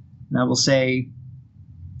 and I will say,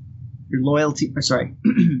 your loyalty, or sorry,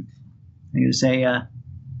 I'm going to say,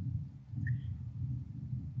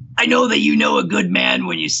 I know that you know a good man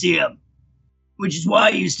when you see him, which is why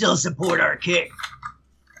you still support our king.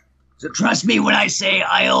 So trust me when I say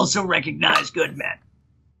I also recognize good men.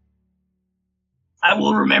 I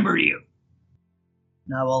will remember you.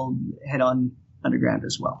 And I will head on underground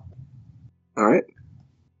as well. All right.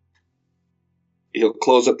 He'll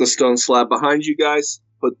close up the stone slab behind you guys,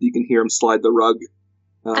 but you can hear him slide the rug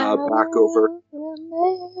back over.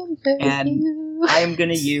 And I am going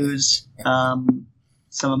to use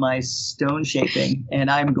some of my stone shaping,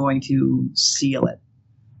 and I'm going to seal it.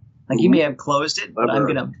 Like, you may have closed it, but I'm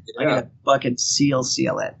gonna fucking seal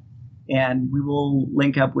it. And we will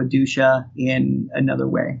link up with Dusha in another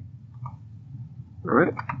way. All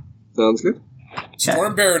right. Sounds good.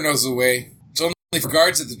 Stormbearer knows the way. It's only for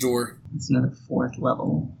guards at the door. It's another 4th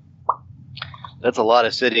level. That's a lot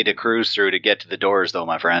of city to cruise through to get to the doors, though,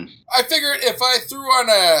 my friend. I figured if I threw on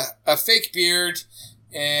a fake beard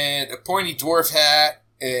and a pointy dwarf hat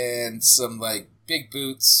and some, like, big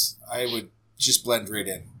boots, I would just blend right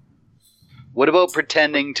in. What about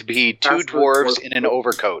pretending to be 2 dwarves in an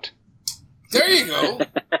overcoat? There you go.